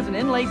veneers, and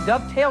inlaid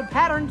dovetailed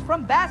patterns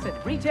from Bassett.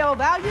 Retail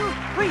value,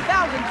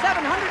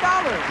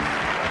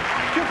 $3,700.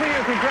 Two for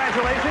you,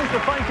 congratulations. The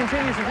fun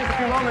continues in just a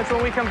few moments.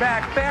 When we come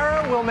back,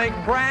 Farrah will make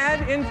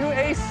Brad into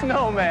a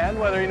snowman,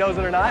 whether he knows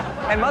it or not.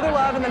 And Mother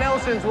Love and the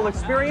Nelsons will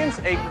experience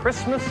a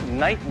Christmas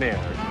nightmare.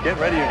 Get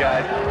ready, you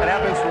guys. It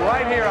happens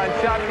right here on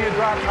Shop Feud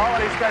Drops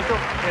Holiday Special,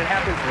 and it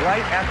happens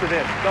right after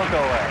this. Don't go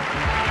away.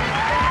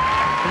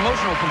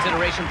 Promotional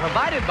consideration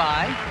provided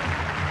by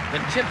the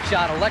Chip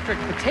Shot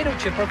electric potato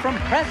chipper from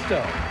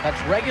Presto.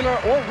 Cuts regular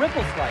or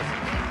ripple slices.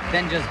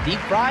 Then just deep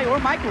fry or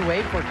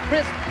microwave for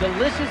crisp,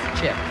 delicious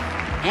chips.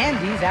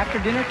 Andy's after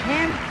dinner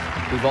candies.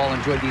 We've all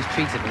enjoyed these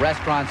treats at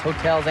restaurants,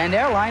 hotels, and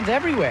airlines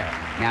everywhere.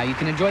 Now you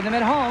can enjoy them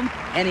at home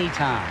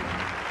anytime.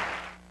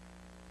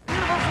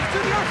 Universal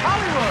Studios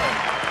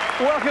Hollywood.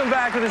 Welcome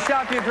back to the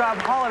Shop You Drop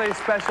Holiday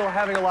Special.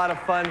 Having a lot of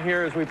fun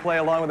here as we play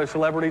along with our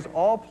celebrities,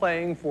 all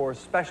playing for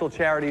special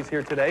charities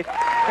here today.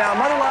 Now,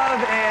 Mother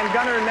Love and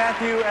Gunnar and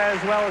Matthew,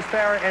 as well as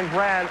Farrah and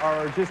Brad,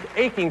 are just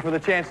aching for the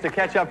chance to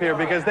catch up here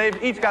because they've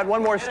each got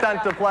one more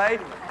stunt to play.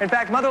 In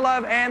fact, Mother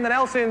Love and the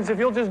Nelsons, if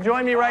you'll just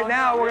join me right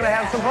now, we're going to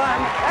have some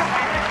fun.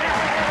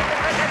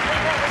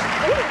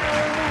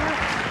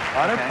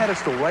 On our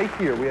pedestal right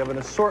here, we have an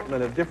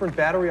assortment of different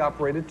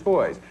battery-operated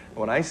toys.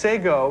 When I say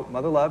go,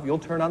 Mother Love, you'll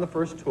turn on the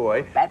first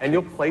toy, and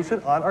you'll place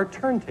it on our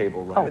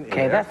turntable right in there.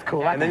 Okay, that's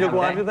cool. And then you'll go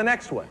on to the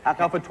next one.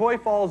 Now, if a toy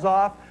falls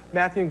off,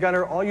 Matthew and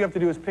Gunnar, all you have to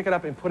do is pick it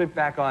up and put it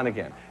back on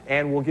again.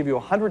 And we'll give you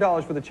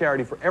 $100 for the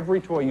charity for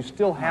every toy you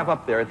still have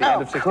up there at the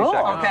end of 60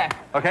 seconds. Okay.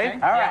 Okay?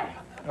 All right.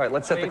 All right,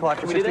 let's set the clock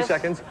for 60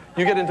 seconds.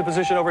 You get into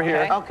position over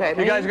here. Okay.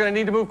 You guys are going to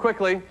need to move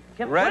quickly.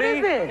 Ready,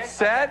 What is this?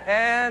 set,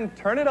 and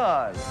turn it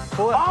on.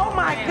 Pull it. Oh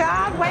my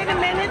God, wait a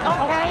minute,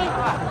 okay.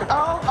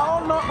 Oh,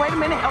 Lord, wait a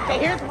minute.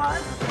 Okay, here's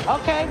one.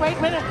 Okay, wait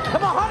a minute.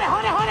 Come on, hold it.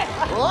 Okay,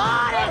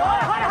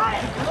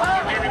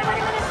 wait a minute.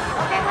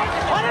 Okay, wait,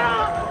 hold it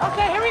on.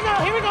 Okay, here we go,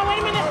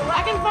 wait a minute. I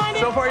can find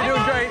it. So far, you're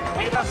doing great.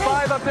 You got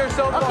 5 up there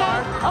so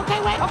far.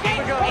 Okay, wait, Keep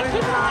it going.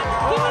 keep it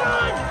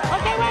on.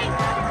 Okay, wait.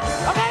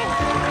 Okay.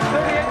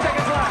 38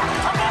 seconds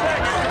left.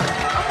 Okay.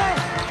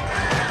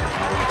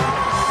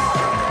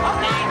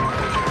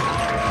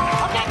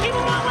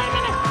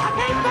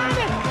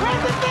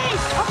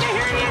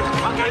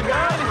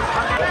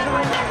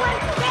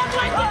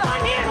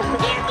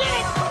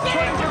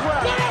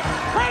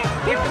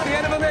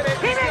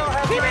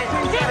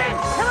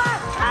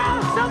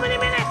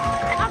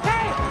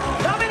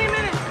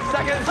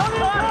 Hold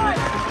it on.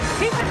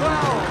 Keep it.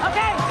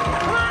 Okay,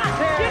 come on.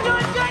 You're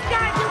doing good,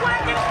 guys. You're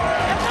working.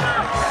 Come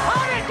on.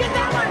 Hold it. Get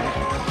that one.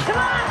 Come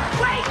on.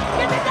 Wait.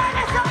 Get the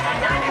dinosaur. The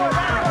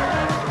dinosaur.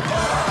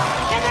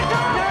 Get the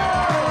dog.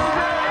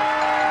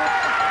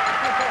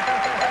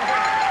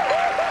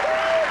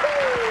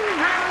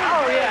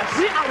 Oh, yes.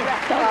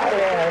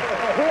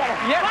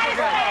 Yes, Wait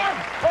a second.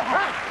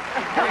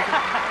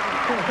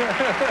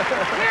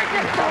 You're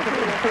just so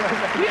good.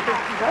 You're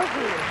so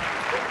good.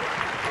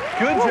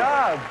 Good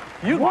job.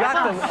 You got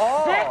them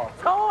all. Sick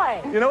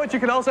toy. You know what? You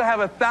can also have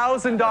 $1,000 you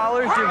just learned.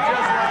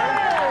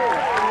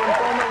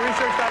 From the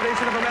Research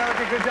Foundation of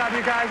America. Good job,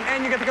 you guys.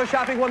 And you get to go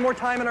shopping one more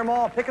time in our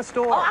mall. Pick a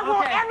store. Oh, I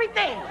want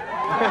everything.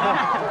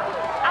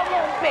 I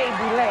want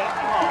baby legs.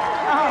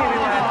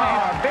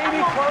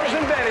 Baby clothes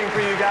and bedding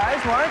for you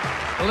guys. Mark?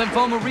 The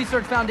Lymphoma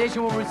Research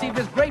Foundation will receive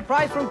this great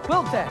prize from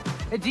Quiltech.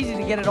 It's easy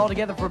to get it all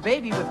together for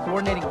baby with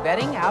coordinating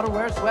bedding,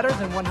 outerwear, sweaters,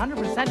 and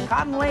 100%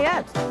 cotton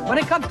layettes. When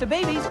it comes to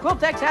babies,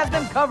 Quiltech has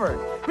them covered.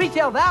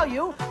 Retail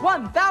value,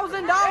 $1,000.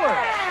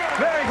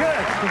 Very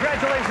good.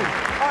 Congratulations.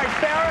 All right,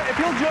 Farrah, if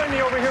you'll join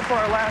me over here for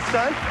our last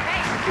stunt.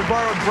 We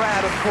borrowed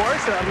Brad, of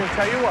course, and I'm going to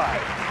tell you why.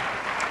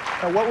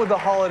 Now, what would the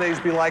holidays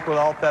be like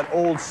without that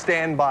old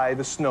standby,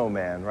 the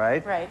snowman,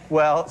 right? Right.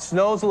 Well,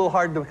 snow's a little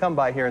hard to come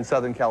by here in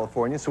Southern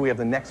California, so we have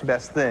the next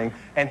best thing.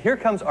 And here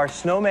comes our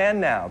snowman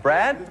now.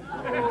 Brad?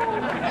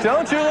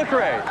 Don't you look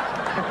great?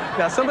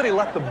 Now, somebody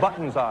left the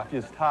buttons off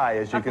his tie,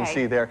 as you can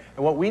see there.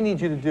 And what we need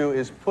you to do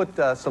is put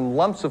some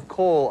lumps of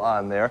coal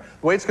on there.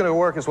 The way it's going to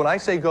work is when I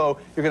say go,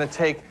 you're going to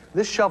take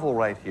this shovel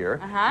right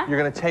here. You're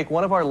going to take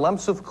one of our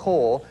lumps of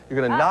coal. You're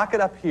going to knock it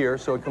up here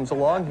so it comes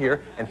along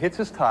here and hits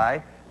his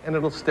tie. And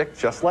it'll stick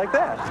just like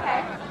that.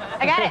 Okay.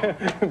 I got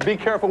it. Be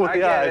careful with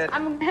the eyes. At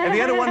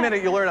the end of 1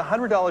 minute, you'll earn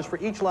 $100 for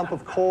each lump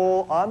of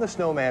coal on the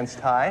snowman's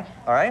tie.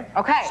 All right?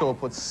 Okay. So we'll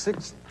put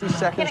 60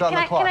 seconds on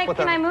the clock.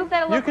 Can I move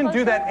that a little You can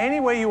do that any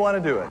way you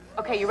want to do it.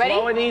 Okay, you ready?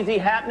 Slow and easy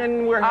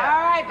happening. We're All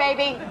right,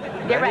 baby.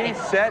 Get ready.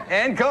 Set,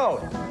 and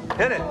go.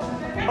 Hit it.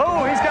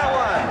 Oh, he's got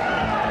one.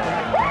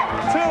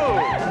 2.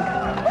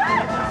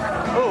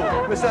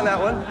 Oh, missed on that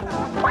one.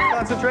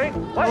 Concentrate.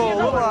 Where are you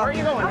going? Where are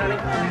you going, honey?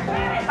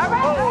 All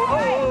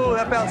right. Oh,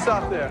 that bounced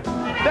off there.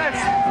 That's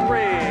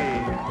 3.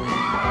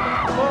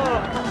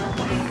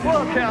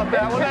 We'll count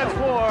that one. That's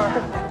 4.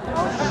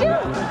 Oh,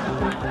 shoot.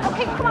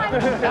 Okay, come on.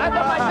 I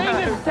thought my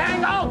fingers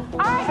tangled. All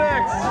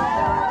right.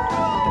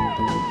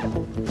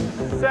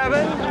 6.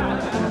 7.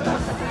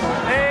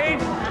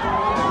 8.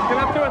 Get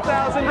up to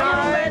 1,000.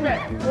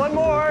 9. One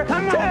more.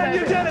 10. You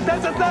did it.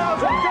 That's 1,000.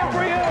 Good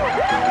for you.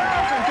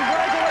 1,000.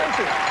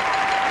 Congratulations.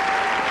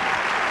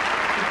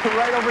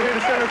 Right over here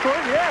to center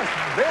court? Yes,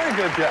 very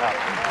good job.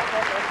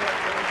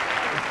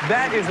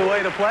 That is the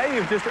way to play.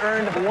 You've just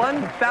earned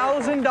 $1,000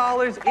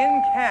 in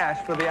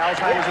cash for the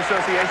Alzheimer's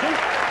Association.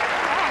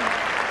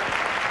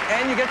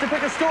 And you get to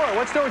pick a store.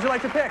 What store would you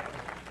like to pick?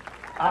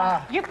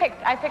 You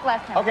picked. I picked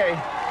last time. Okay.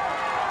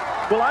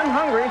 Well, I'm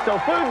hungry, so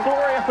food,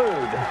 Gloria,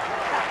 food.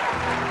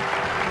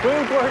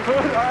 Food, Gloria, food.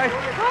 All right.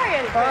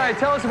 Gloria. All right,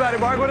 tell us about it,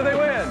 Mark. What do they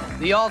win?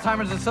 The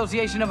Alzheimer's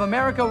Association of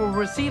America will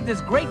receive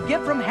this great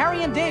gift from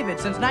Harry and David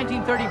since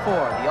 1934.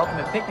 The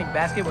ultimate picnic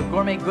basket with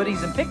gourmet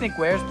goodies and picnic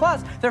wares,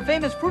 plus their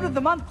famous Fruit of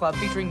the Month Club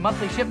featuring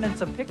monthly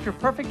shipments of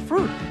picture-perfect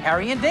fruit.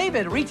 Harry and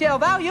David, retail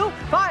value,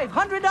 $500.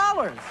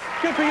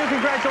 Good for you.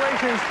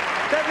 Congratulations.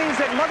 That means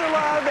that Mother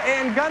Love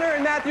and Gunnar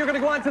and Matthew are going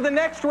to go on to the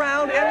next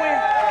round, and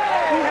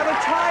we have a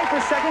tie for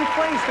second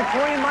place.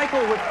 Victoria and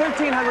Michael with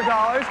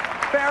 $1,300.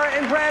 Farrah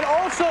and Brad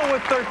also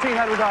with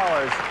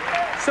 $1,300.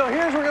 So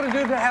here's what we're going to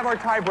do to have our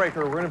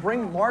tiebreaker. We're going to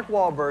bring Mark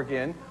Walberg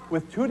in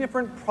with 2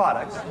 different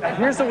products. And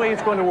here's the way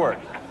it's going to work.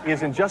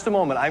 Is in just a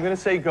moment, I'm going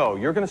to say go.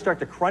 You're going to start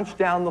to crunch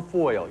down the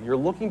foil. You're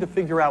looking to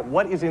figure out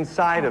what is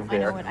inside of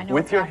there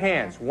with your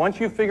hands. Once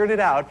you've figured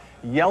it out,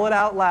 yell it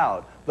out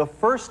loud. The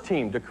first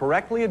team to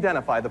correctly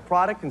identify the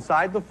product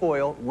inside the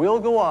foil will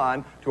go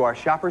on to our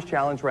Shoppers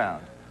Challenge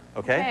round.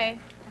 Okay?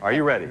 Are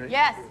you ready?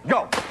 Yes.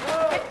 Go.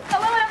 It's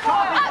aluminum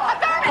foil.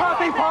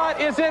 Coffee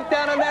pot is it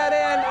down on that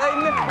end.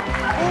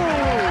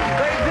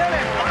 They did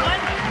it.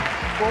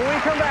 When we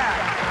come back,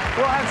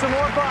 we'll have some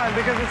more fun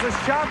because it's a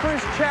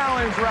Shoppers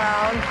Challenge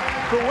round.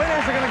 The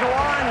winners are going to go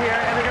on here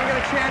and they're going to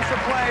get a chance to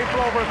play for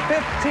over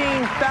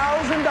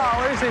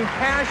 $15,000 in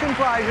cash and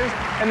prizes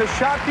in the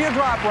Shop to You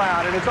Drop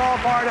round. And it's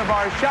all part of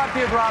our Shop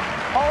to You Drop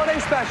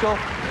holiday special.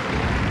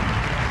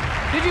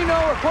 Did you know,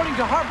 according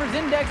to Harper's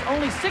Index,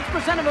 only 6%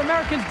 of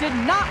Americans did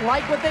not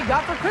like what they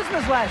got for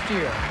Christmas last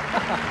year?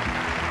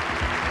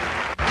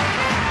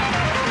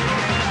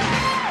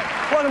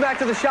 Welcome back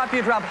to the Shop to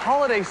You Drop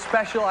holiday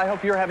special. I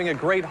hope you're having a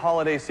great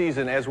holiday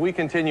season. As we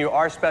continue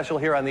our special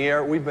here on the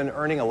air, we've been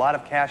earning a lot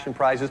of cash and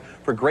prizes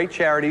for great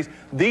charities.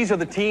 These are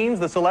the teams,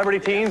 the celebrity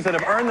teams, that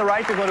have earned the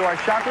right to go to our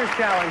Shoppers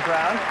Challenge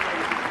round.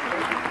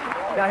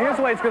 Now, here's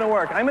the way it's going to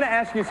work. I'm going to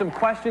ask you some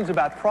questions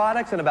about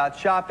products and about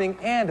shopping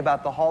and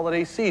about the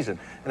holiday season.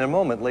 In a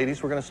moment,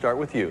 ladies, we're going to start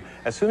with you.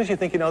 As soon as you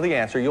think you know the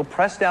answer, you'll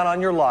press down on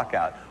your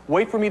lockout.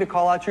 Wait for me to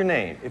call out your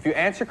name. If you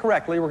answer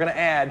correctly, we're going to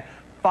add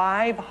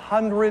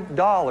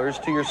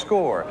 $500 to your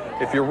score.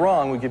 If you're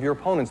wrong, we give your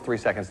opponents 3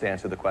 seconds to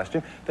answer the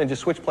question. Then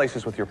just switch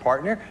places with your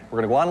partner. We're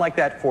going to go on like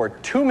that for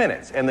 2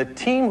 minutes. And the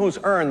team who's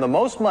earned the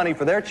most money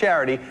for their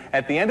charity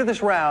at the end of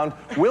this round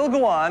will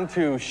go on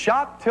to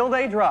shop till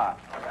they drop.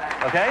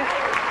 Okay?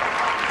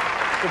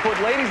 To put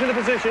ladies into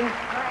position,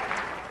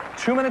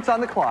 2 minutes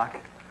on the clock.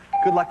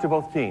 Good luck to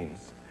both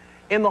teams.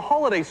 In the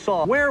holiday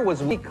song, where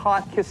was we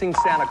caught kissing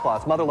Santa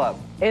Claus? Mother Love.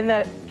 In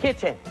the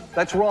kitchen.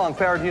 That's wrong.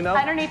 Farrah, do you know?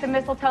 Underneath the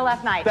mistletoe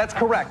last night. That's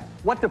correct.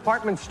 What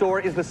department store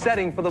is the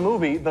setting for the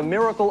movie The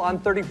Miracle on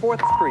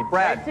 34th Street?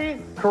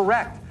 Brad.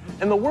 Correct.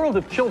 In the world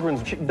of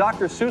children's,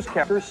 Dr. Seuss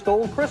characters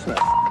stole Christmas.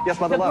 Yes,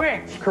 Mother Love.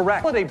 Grinch.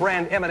 Correct. Holiday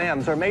brand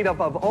M&Ms are made up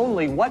of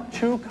only what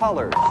 2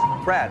 colors?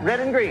 Brad.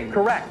 Red and green.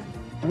 Correct.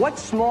 What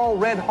small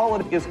red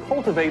holiday is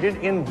cultivated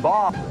in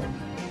Bob?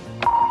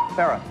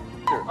 Farrah.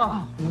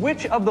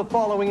 Which of the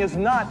following is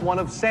not one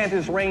of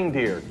Santa's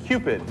reindeer?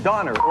 Cupid,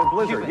 Donner, or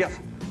Blizzard? Cupid. Yes.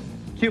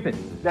 Cupid.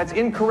 That's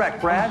incorrect,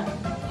 Brad.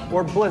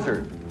 Or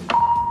Blizzard?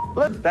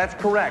 That's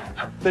correct.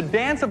 The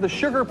dance of the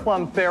Sugar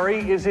Plum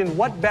Fairy is in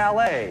what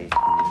ballet?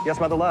 Yes,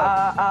 Mother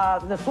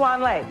Love. The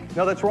Swan Lake.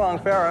 No, that's wrong,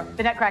 Farrah.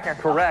 The Nutcracker.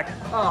 Correct.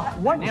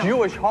 What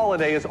Jewish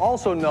holiday is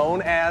also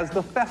known as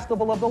the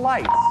Festival of the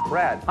Lights?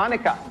 Brad.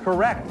 Hanukkah.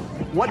 Correct.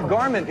 What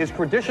garment is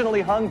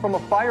traditionally hung from a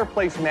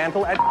fireplace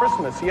mantle at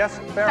Christmas? Yes,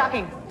 Farrah.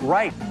 Stocking.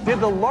 Right.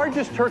 Did the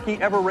largest turkey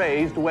ever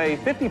raised weigh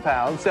 50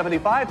 pounds,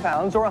 75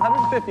 pounds, or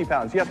 150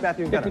 pounds? Yes,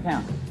 Matthew. 50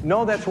 pounds.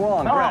 No, that's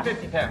wrong. Brad.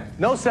 50 pounds.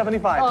 No,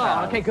 75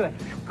 pounds. Okay, good.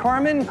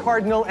 Carmine,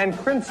 cardinal, and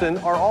crimson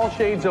are all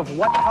shades of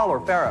what color,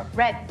 Farrah?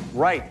 Red.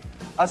 Right.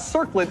 A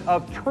circlet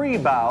of tree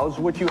boughs,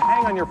 which you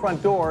hang on your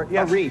front door.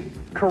 Yes. A wreath.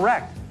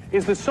 Correct.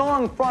 Is the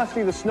song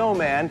Frosty the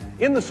Snowman,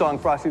 in the song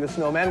Frosty the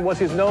Snowman, was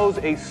his nose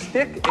a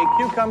stick, a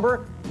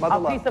cucumber? Mother A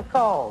Love. piece of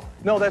coal.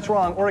 No, that's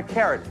wrong. Or a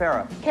carrot,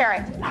 Farrah.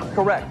 Carrot.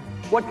 Correct.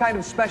 What kind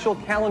of special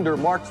calendar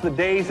marks the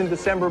days in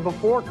December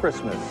before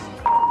Christmas?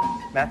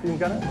 Matthew and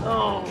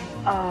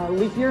Gunnar?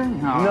 Leap year?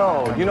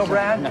 No. Do you know,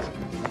 Brad? No.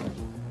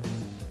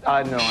 No,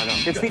 I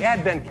don't. It's the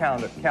Advent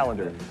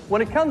calendar.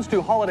 When it comes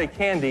to holiday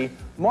candy,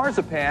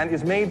 marzipan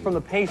is made from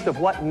the paste of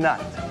what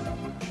nut?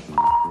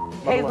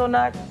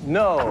 Hazelnut.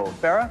 No.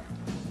 Farrah?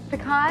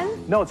 Pecan.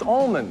 No, it's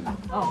almond.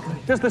 Oh,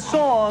 good. Does the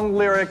song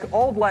lyric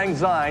 "Auld Lang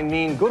Syne"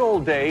 mean good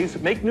old days,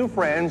 make new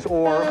friends,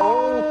 or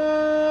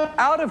oh,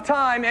 out of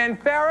time? And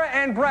Farrah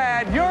and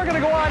Brad, you're going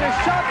to go on to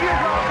shop your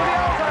drop for the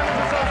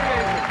Alzheimer's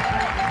Association.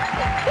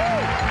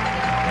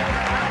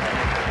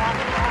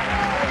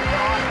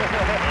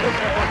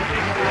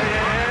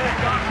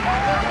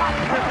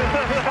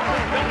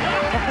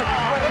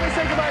 Let me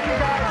say goodbye to you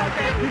guys.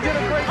 You did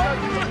a great job.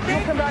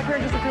 You'll come back here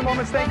in just a few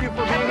moments. Thank you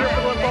for being here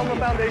for the Lymphoma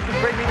Foundation.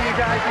 Great meeting you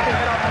guys. You can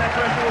head off the next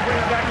rest. We'll bring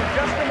you back in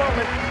just a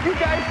moment. You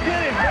guys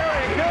did it.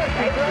 Very good.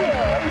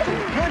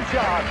 Congratulations. Good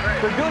job.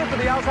 They're doing it for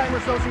the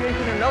Alzheimer's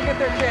Association, and they'll get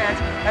their chance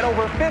at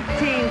over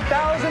 $15,000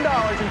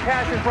 in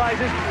cash and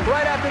prizes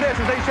right after this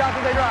as they shop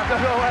and they drop.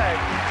 Don't go away.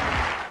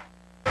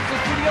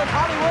 Studios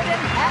Hollywood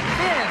and Pat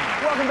Finn.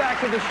 Welcome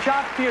back to the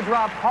Shop to You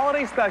Drop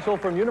holiday special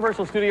from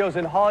Universal Studios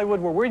in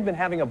Hollywood, where we've been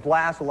having a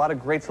blast. A lot of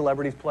great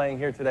celebrities playing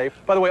here today.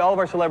 By the way, all of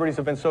our celebrities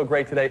have been so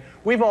great today.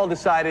 We've all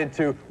decided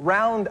to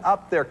round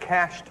up their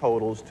cash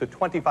totals to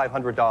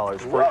 $2,500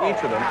 for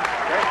each of them,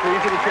 for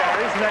each of the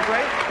charities. Isn't that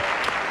great?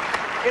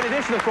 In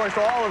addition, of course,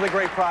 to all of the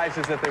great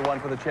prizes that they won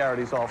for the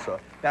charities also.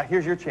 Now,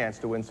 here's your chance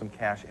to win some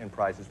cash and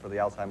prizes for the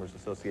Alzheimer's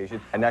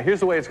Association. And now, here's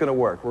the way it's going to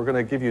work. We're going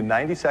to give you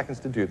 90 seconds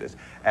to do this.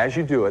 As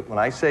you do it, when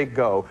I say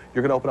go,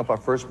 you're going to open up our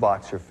first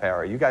box here,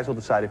 Farrah. You guys will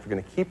decide if you're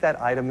going to keep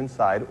that item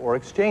inside or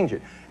exchange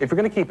it. If you're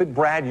going to keep it,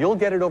 Brad, you'll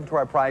get it over to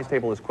our prize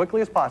table as quickly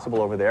as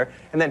possible over there,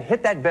 and then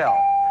hit that bell.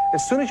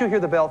 As soon as you hear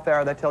the bell,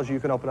 Farrah, that tells you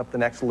can open up the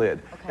next lid.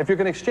 Okay. If you're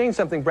going to exchange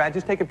something, Brad,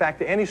 just take it back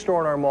to any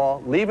store in our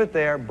mall, leave it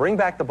there, bring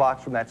back the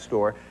box from that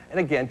store, and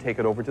again, take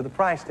it over to the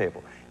prize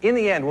table. In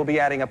the end, we'll be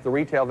adding up the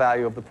retail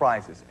value of the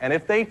prizes. And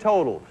if they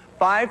total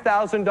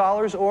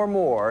 $5,000 or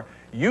more,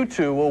 you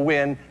two will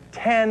win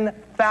 $10,000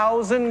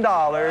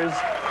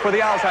 for the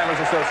Alzheimer's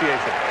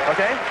Association.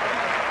 Okay?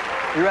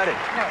 You ready?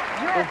 No,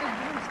 you have to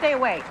stay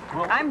awake.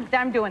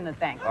 I'm doing the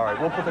thing. All right,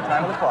 we'll put the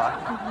time on the clock.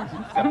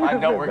 I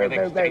know we're going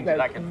to exchange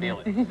it. I can feel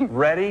it.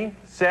 Ready,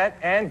 set,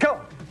 and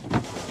go.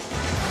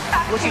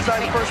 What's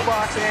inside the first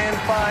box and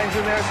finds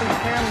in there some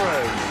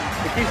cameras.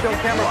 The Keystone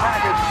camera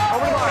package.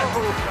 Over the bar.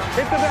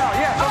 Hit the bell.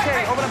 Yes,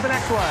 okay. Open up the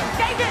next one.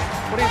 Change it.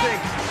 What do you think?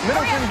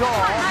 Middleton doll.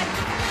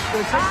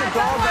 Going to take the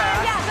doll back.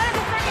 Yeah, go to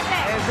the circuit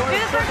thing. And join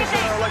the circuit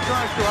in our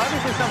electronics store.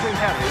 Obviously something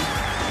heavy.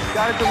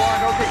 Got it to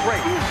mark. Okay,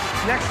 great.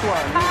 Next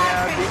one. We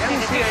have the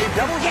MCA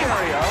double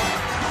stereo.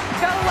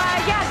 Go,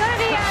 yeah, go to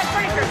the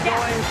furniture.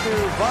 Going to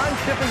Von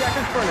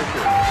Schippendeckers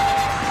Furniture.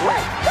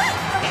 Great.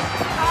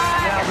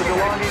 Now the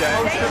DeLonghi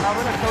toaster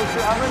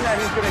oven that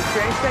he's going to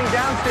exchange. Staying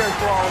downstairs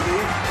for all of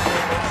these.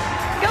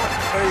 Go.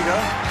 There you go.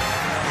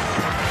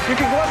 You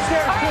can go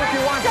upstairs too if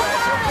you want,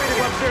 Brad. Feel free to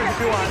go upstairs if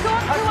you want. Go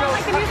up to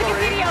like the music and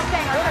video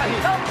thing.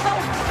 Go,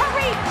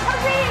 hurry,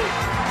 hurry.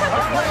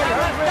 Come on.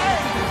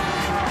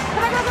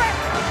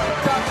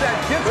 Stop that.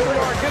 Gift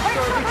store. Be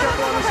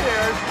careful on the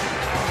stairs.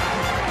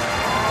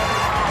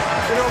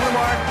 Get over to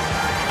Mark.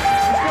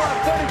 You still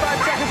have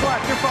 35 seconds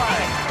left. You're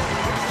fine.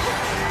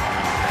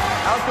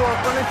 Outdoor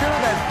furniture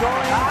that's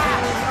going to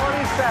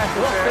Melody's fashion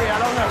fair. We'll see. I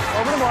don't know.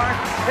 Over to Mark.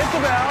 Hit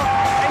the bell.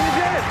 And you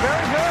did it.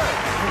 Very good.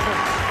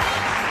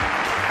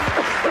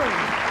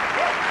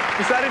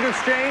 Decided to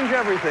exchange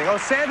everything. Oh,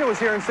 Santa was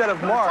here instead of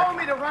Mark. You told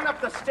me to run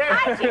up the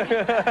stairs.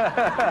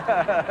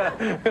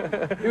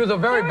 He was a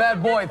very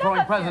bad boy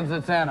throwing presents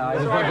at Santa. I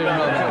just want you to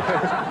know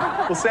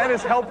that. Well,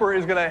 Santa's helper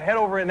is going to head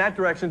over in that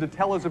direction to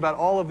tell us about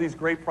all of these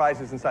great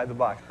prizes inside the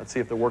box. Let's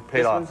see if the work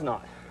paid off. This one's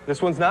not. This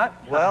one's not?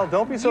 Well,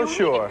 don't be so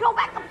sure. Go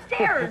back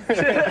upstairs.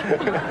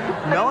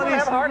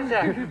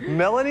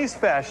 Melanie's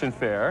Fashion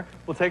Fair.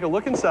 We'll take a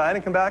look inside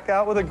and come back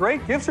out with a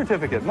great gift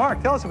certificate.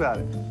 Mark, tell us about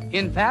it.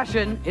 In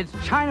fashion, it's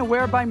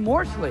Chinaware by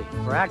Morsley.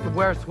 For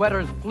activewear,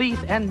 sweaters, fleece,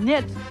 and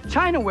knits,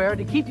 Chinaware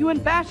to keep you in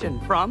fashion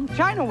from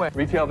Chinaware.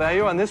 Retail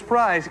value on this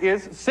prize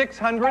is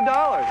 $600.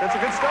 That's a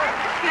good start.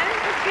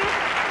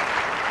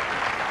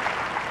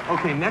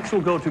 Okay, next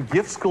we'll go to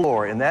Gifts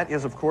Galore, and that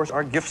is, of course,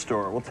 our gift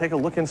store. We'll take a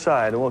look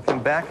inside, and we'll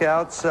come back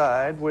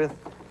outside with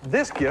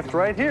this gift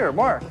right here.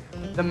 Mark.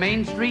 The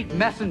Main Street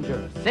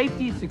Messenger,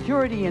 safety,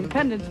 security,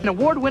 independence, an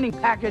award-winning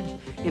package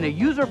in a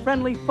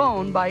user-friendly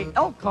phone by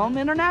Elcom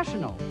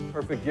International.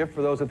 Perfect gift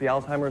for those at the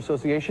Alzheimer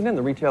Association, and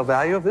the retail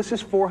value of this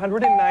is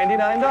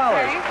 $499.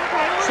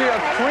 So you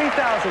have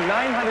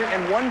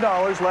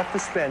 $3,901 left to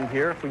spend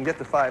here. If we can get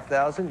to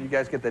 $5,000, you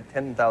guys get that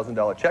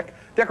 $10,000 check.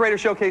 Decorator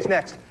Showcase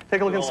next.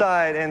 Take a look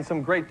inside and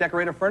some great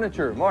decorator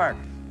furniture. Mark.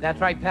 That's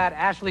right, Pat.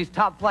 Ashley's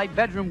Top Flight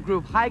Bedroom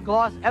Group,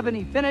 high-gloss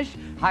ebony finish,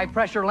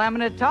 high-pressure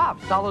laminate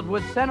top, solid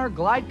wood center,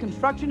 glide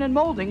construction and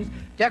moldings,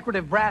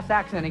 decorative brass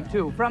accenting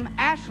too, from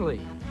Ashley.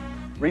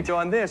 Retail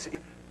on this,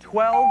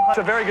 $1,200. That's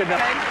a very good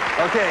number.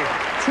 Okay,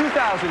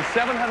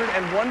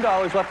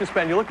 $2,701 left to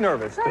spend. You look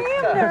nervous. I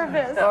am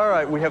nervous. All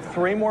right, we have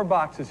 3 more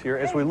boxes here.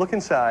 As we look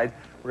inside,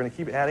 we're going to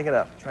keep adding it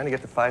up, trying to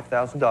get to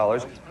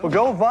 $5,000. We'll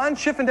go Von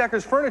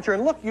Schiffendecker's Furniture,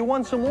 and look, you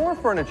won some more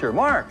furniture.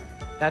 Mark.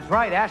 That's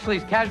right,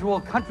 Ashley's casual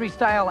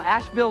country-style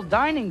Asheville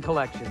dining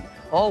collection.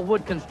 All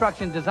wood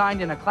construction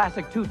designed in a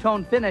classic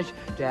two-tone finish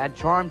to add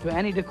charm to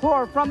any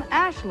decor from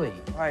Ashley.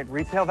 All right,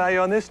 retail value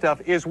on this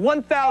stuff is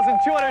 $1,298.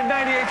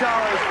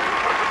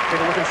 Take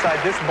a look inside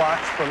this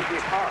box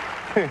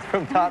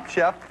from Top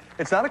Chef.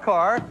 It's not a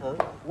car.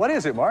 What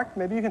is it, Mark?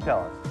 Maybe you can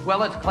tell us.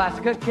 Well, it's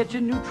Classica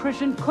Kitchen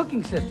Nutrition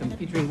Cooking System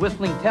featuring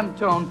whistling temp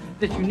tone.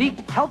 This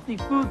unique, healthy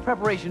food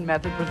preparation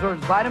method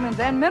preserves vitamins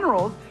and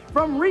minerals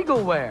from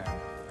Regalware.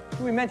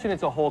 We mentioned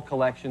it's a whole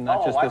collection,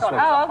 not just this one.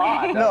 Oh,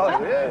 okay. No,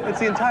 it's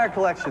the entire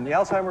collection. The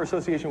Alzheimer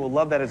Association will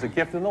love that as a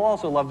gift, and they'll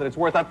also love that it's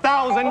worth $1,000.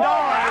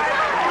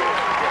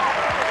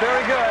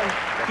 Very good.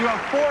 You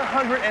have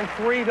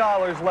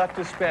 $403 left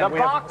to spend. The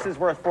box is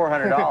worth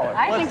 $400.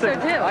 I think so,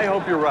 too. I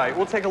hope you're right.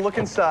 We'll take a look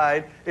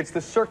inside. It's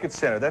the Circuit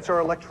Center. That's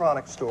our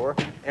electronics store,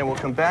 and we'll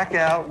come back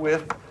out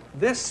with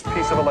this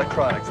piece of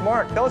electronics.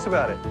 Mark, tell us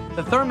about it.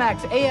 The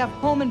Thermax AF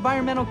Home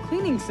Environmental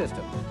Cleaning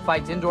System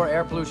fights indoor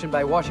air pollution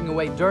by washing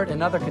away dirt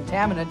and other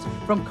contaminants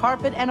from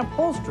carpet and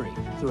upholstery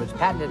through its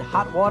patented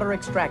hot water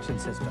extraction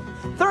system.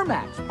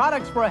 Thermax,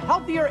 products for a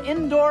healthier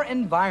indoor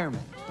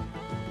environment.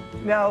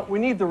 Now, we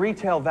need the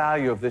retail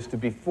value of this to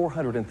be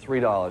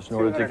 $403 in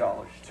order to...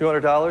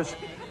 $200?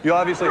 You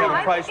obviously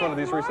haven't priced one of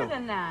these recently. More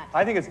than that.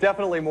 I think it's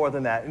definitely more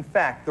than that. In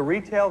fact, the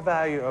retail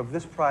value of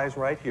this prize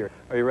right here.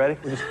 Are you ready?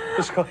 We'll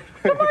just go.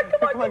 Come on. Look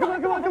at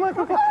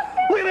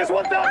this,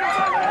 $1,000. For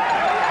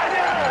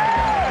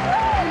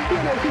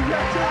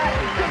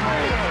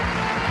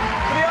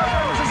the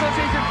Alzheimer's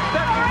Association,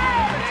 that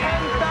means a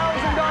 $10,000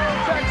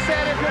 check.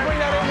 Santa, if you'll bring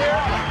that in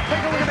here.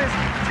 Take a look at this,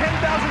 $10,000.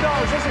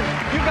 Listen,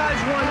 you guys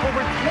won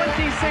over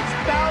 $26,000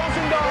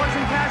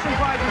 in cash and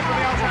prizes for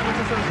the Alzheimer's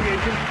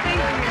Association.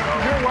 Thank you.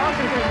 You're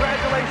welcome.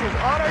 Congratulations.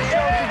 On our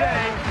show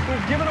today,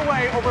 we've given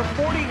away over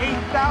 $48,000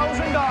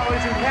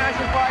 in cash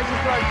and prizes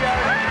to our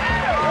charity.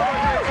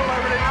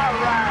 Celebrity. All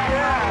right.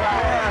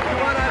 Yeah.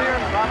 Come on out here.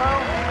 Bravo.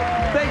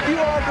 Thank you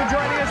all for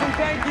joining us, and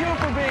thank you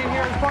for being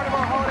here as part of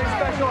our holiday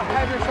special.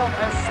 Have yourself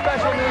a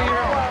special New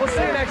Year. We'll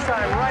see you next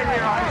time right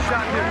here on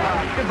Shop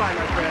Hip-Hop. Goodbye,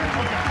 my friends.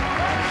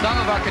 Some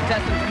of our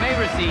contestants may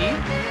receive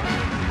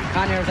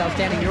Conair's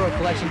outstanding Euro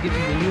collection gives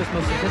you the newest,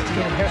 most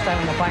sophisticated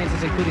hairstyling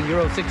appliances, including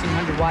Euro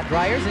 1600-watt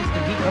dryers,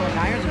 instant heat curling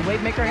irons, and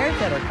wavemaker hair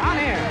setter.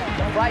 Conair,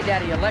 the Fry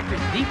Daddy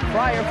electric deep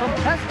fryer from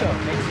Pesto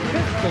makes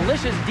crisp,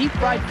 delicious deep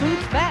fried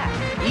foods fast,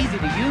 easy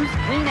to use,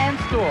 clean and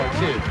store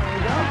too.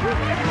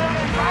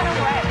 Right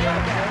away.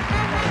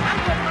 I'm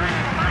putting mine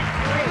on my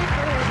screen.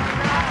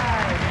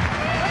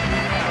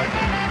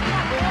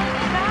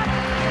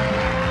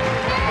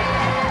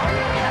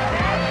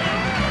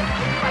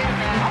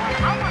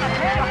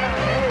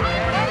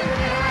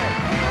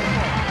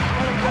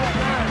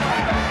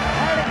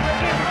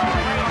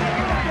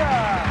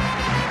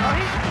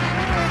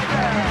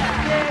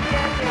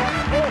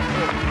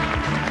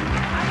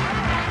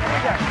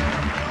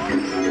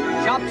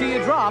 Shop Till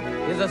You Drop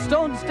is a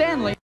Stone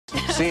Stanley.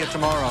 See you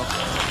tomorrow.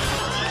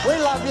 We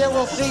love you.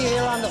 We'll see you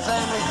here on the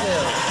Family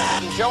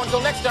Feud. Show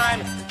until next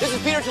time, this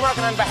is Peter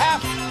Tomarkin on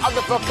behalf of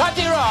the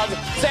Focati Rug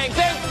saying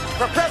thanks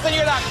for pressing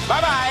your luck.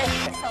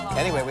 Bye-bye.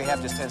 Anyway, we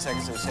have just 10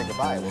 seconds to say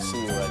goodbye. We'll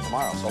see you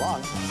tomorrow. So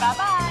long.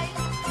 Bye-bye.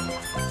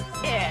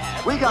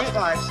 Yeah. We got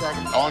 5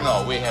 seconds. Oh,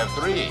 no, we have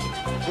 3,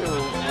 2,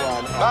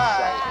 1.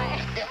 Bye.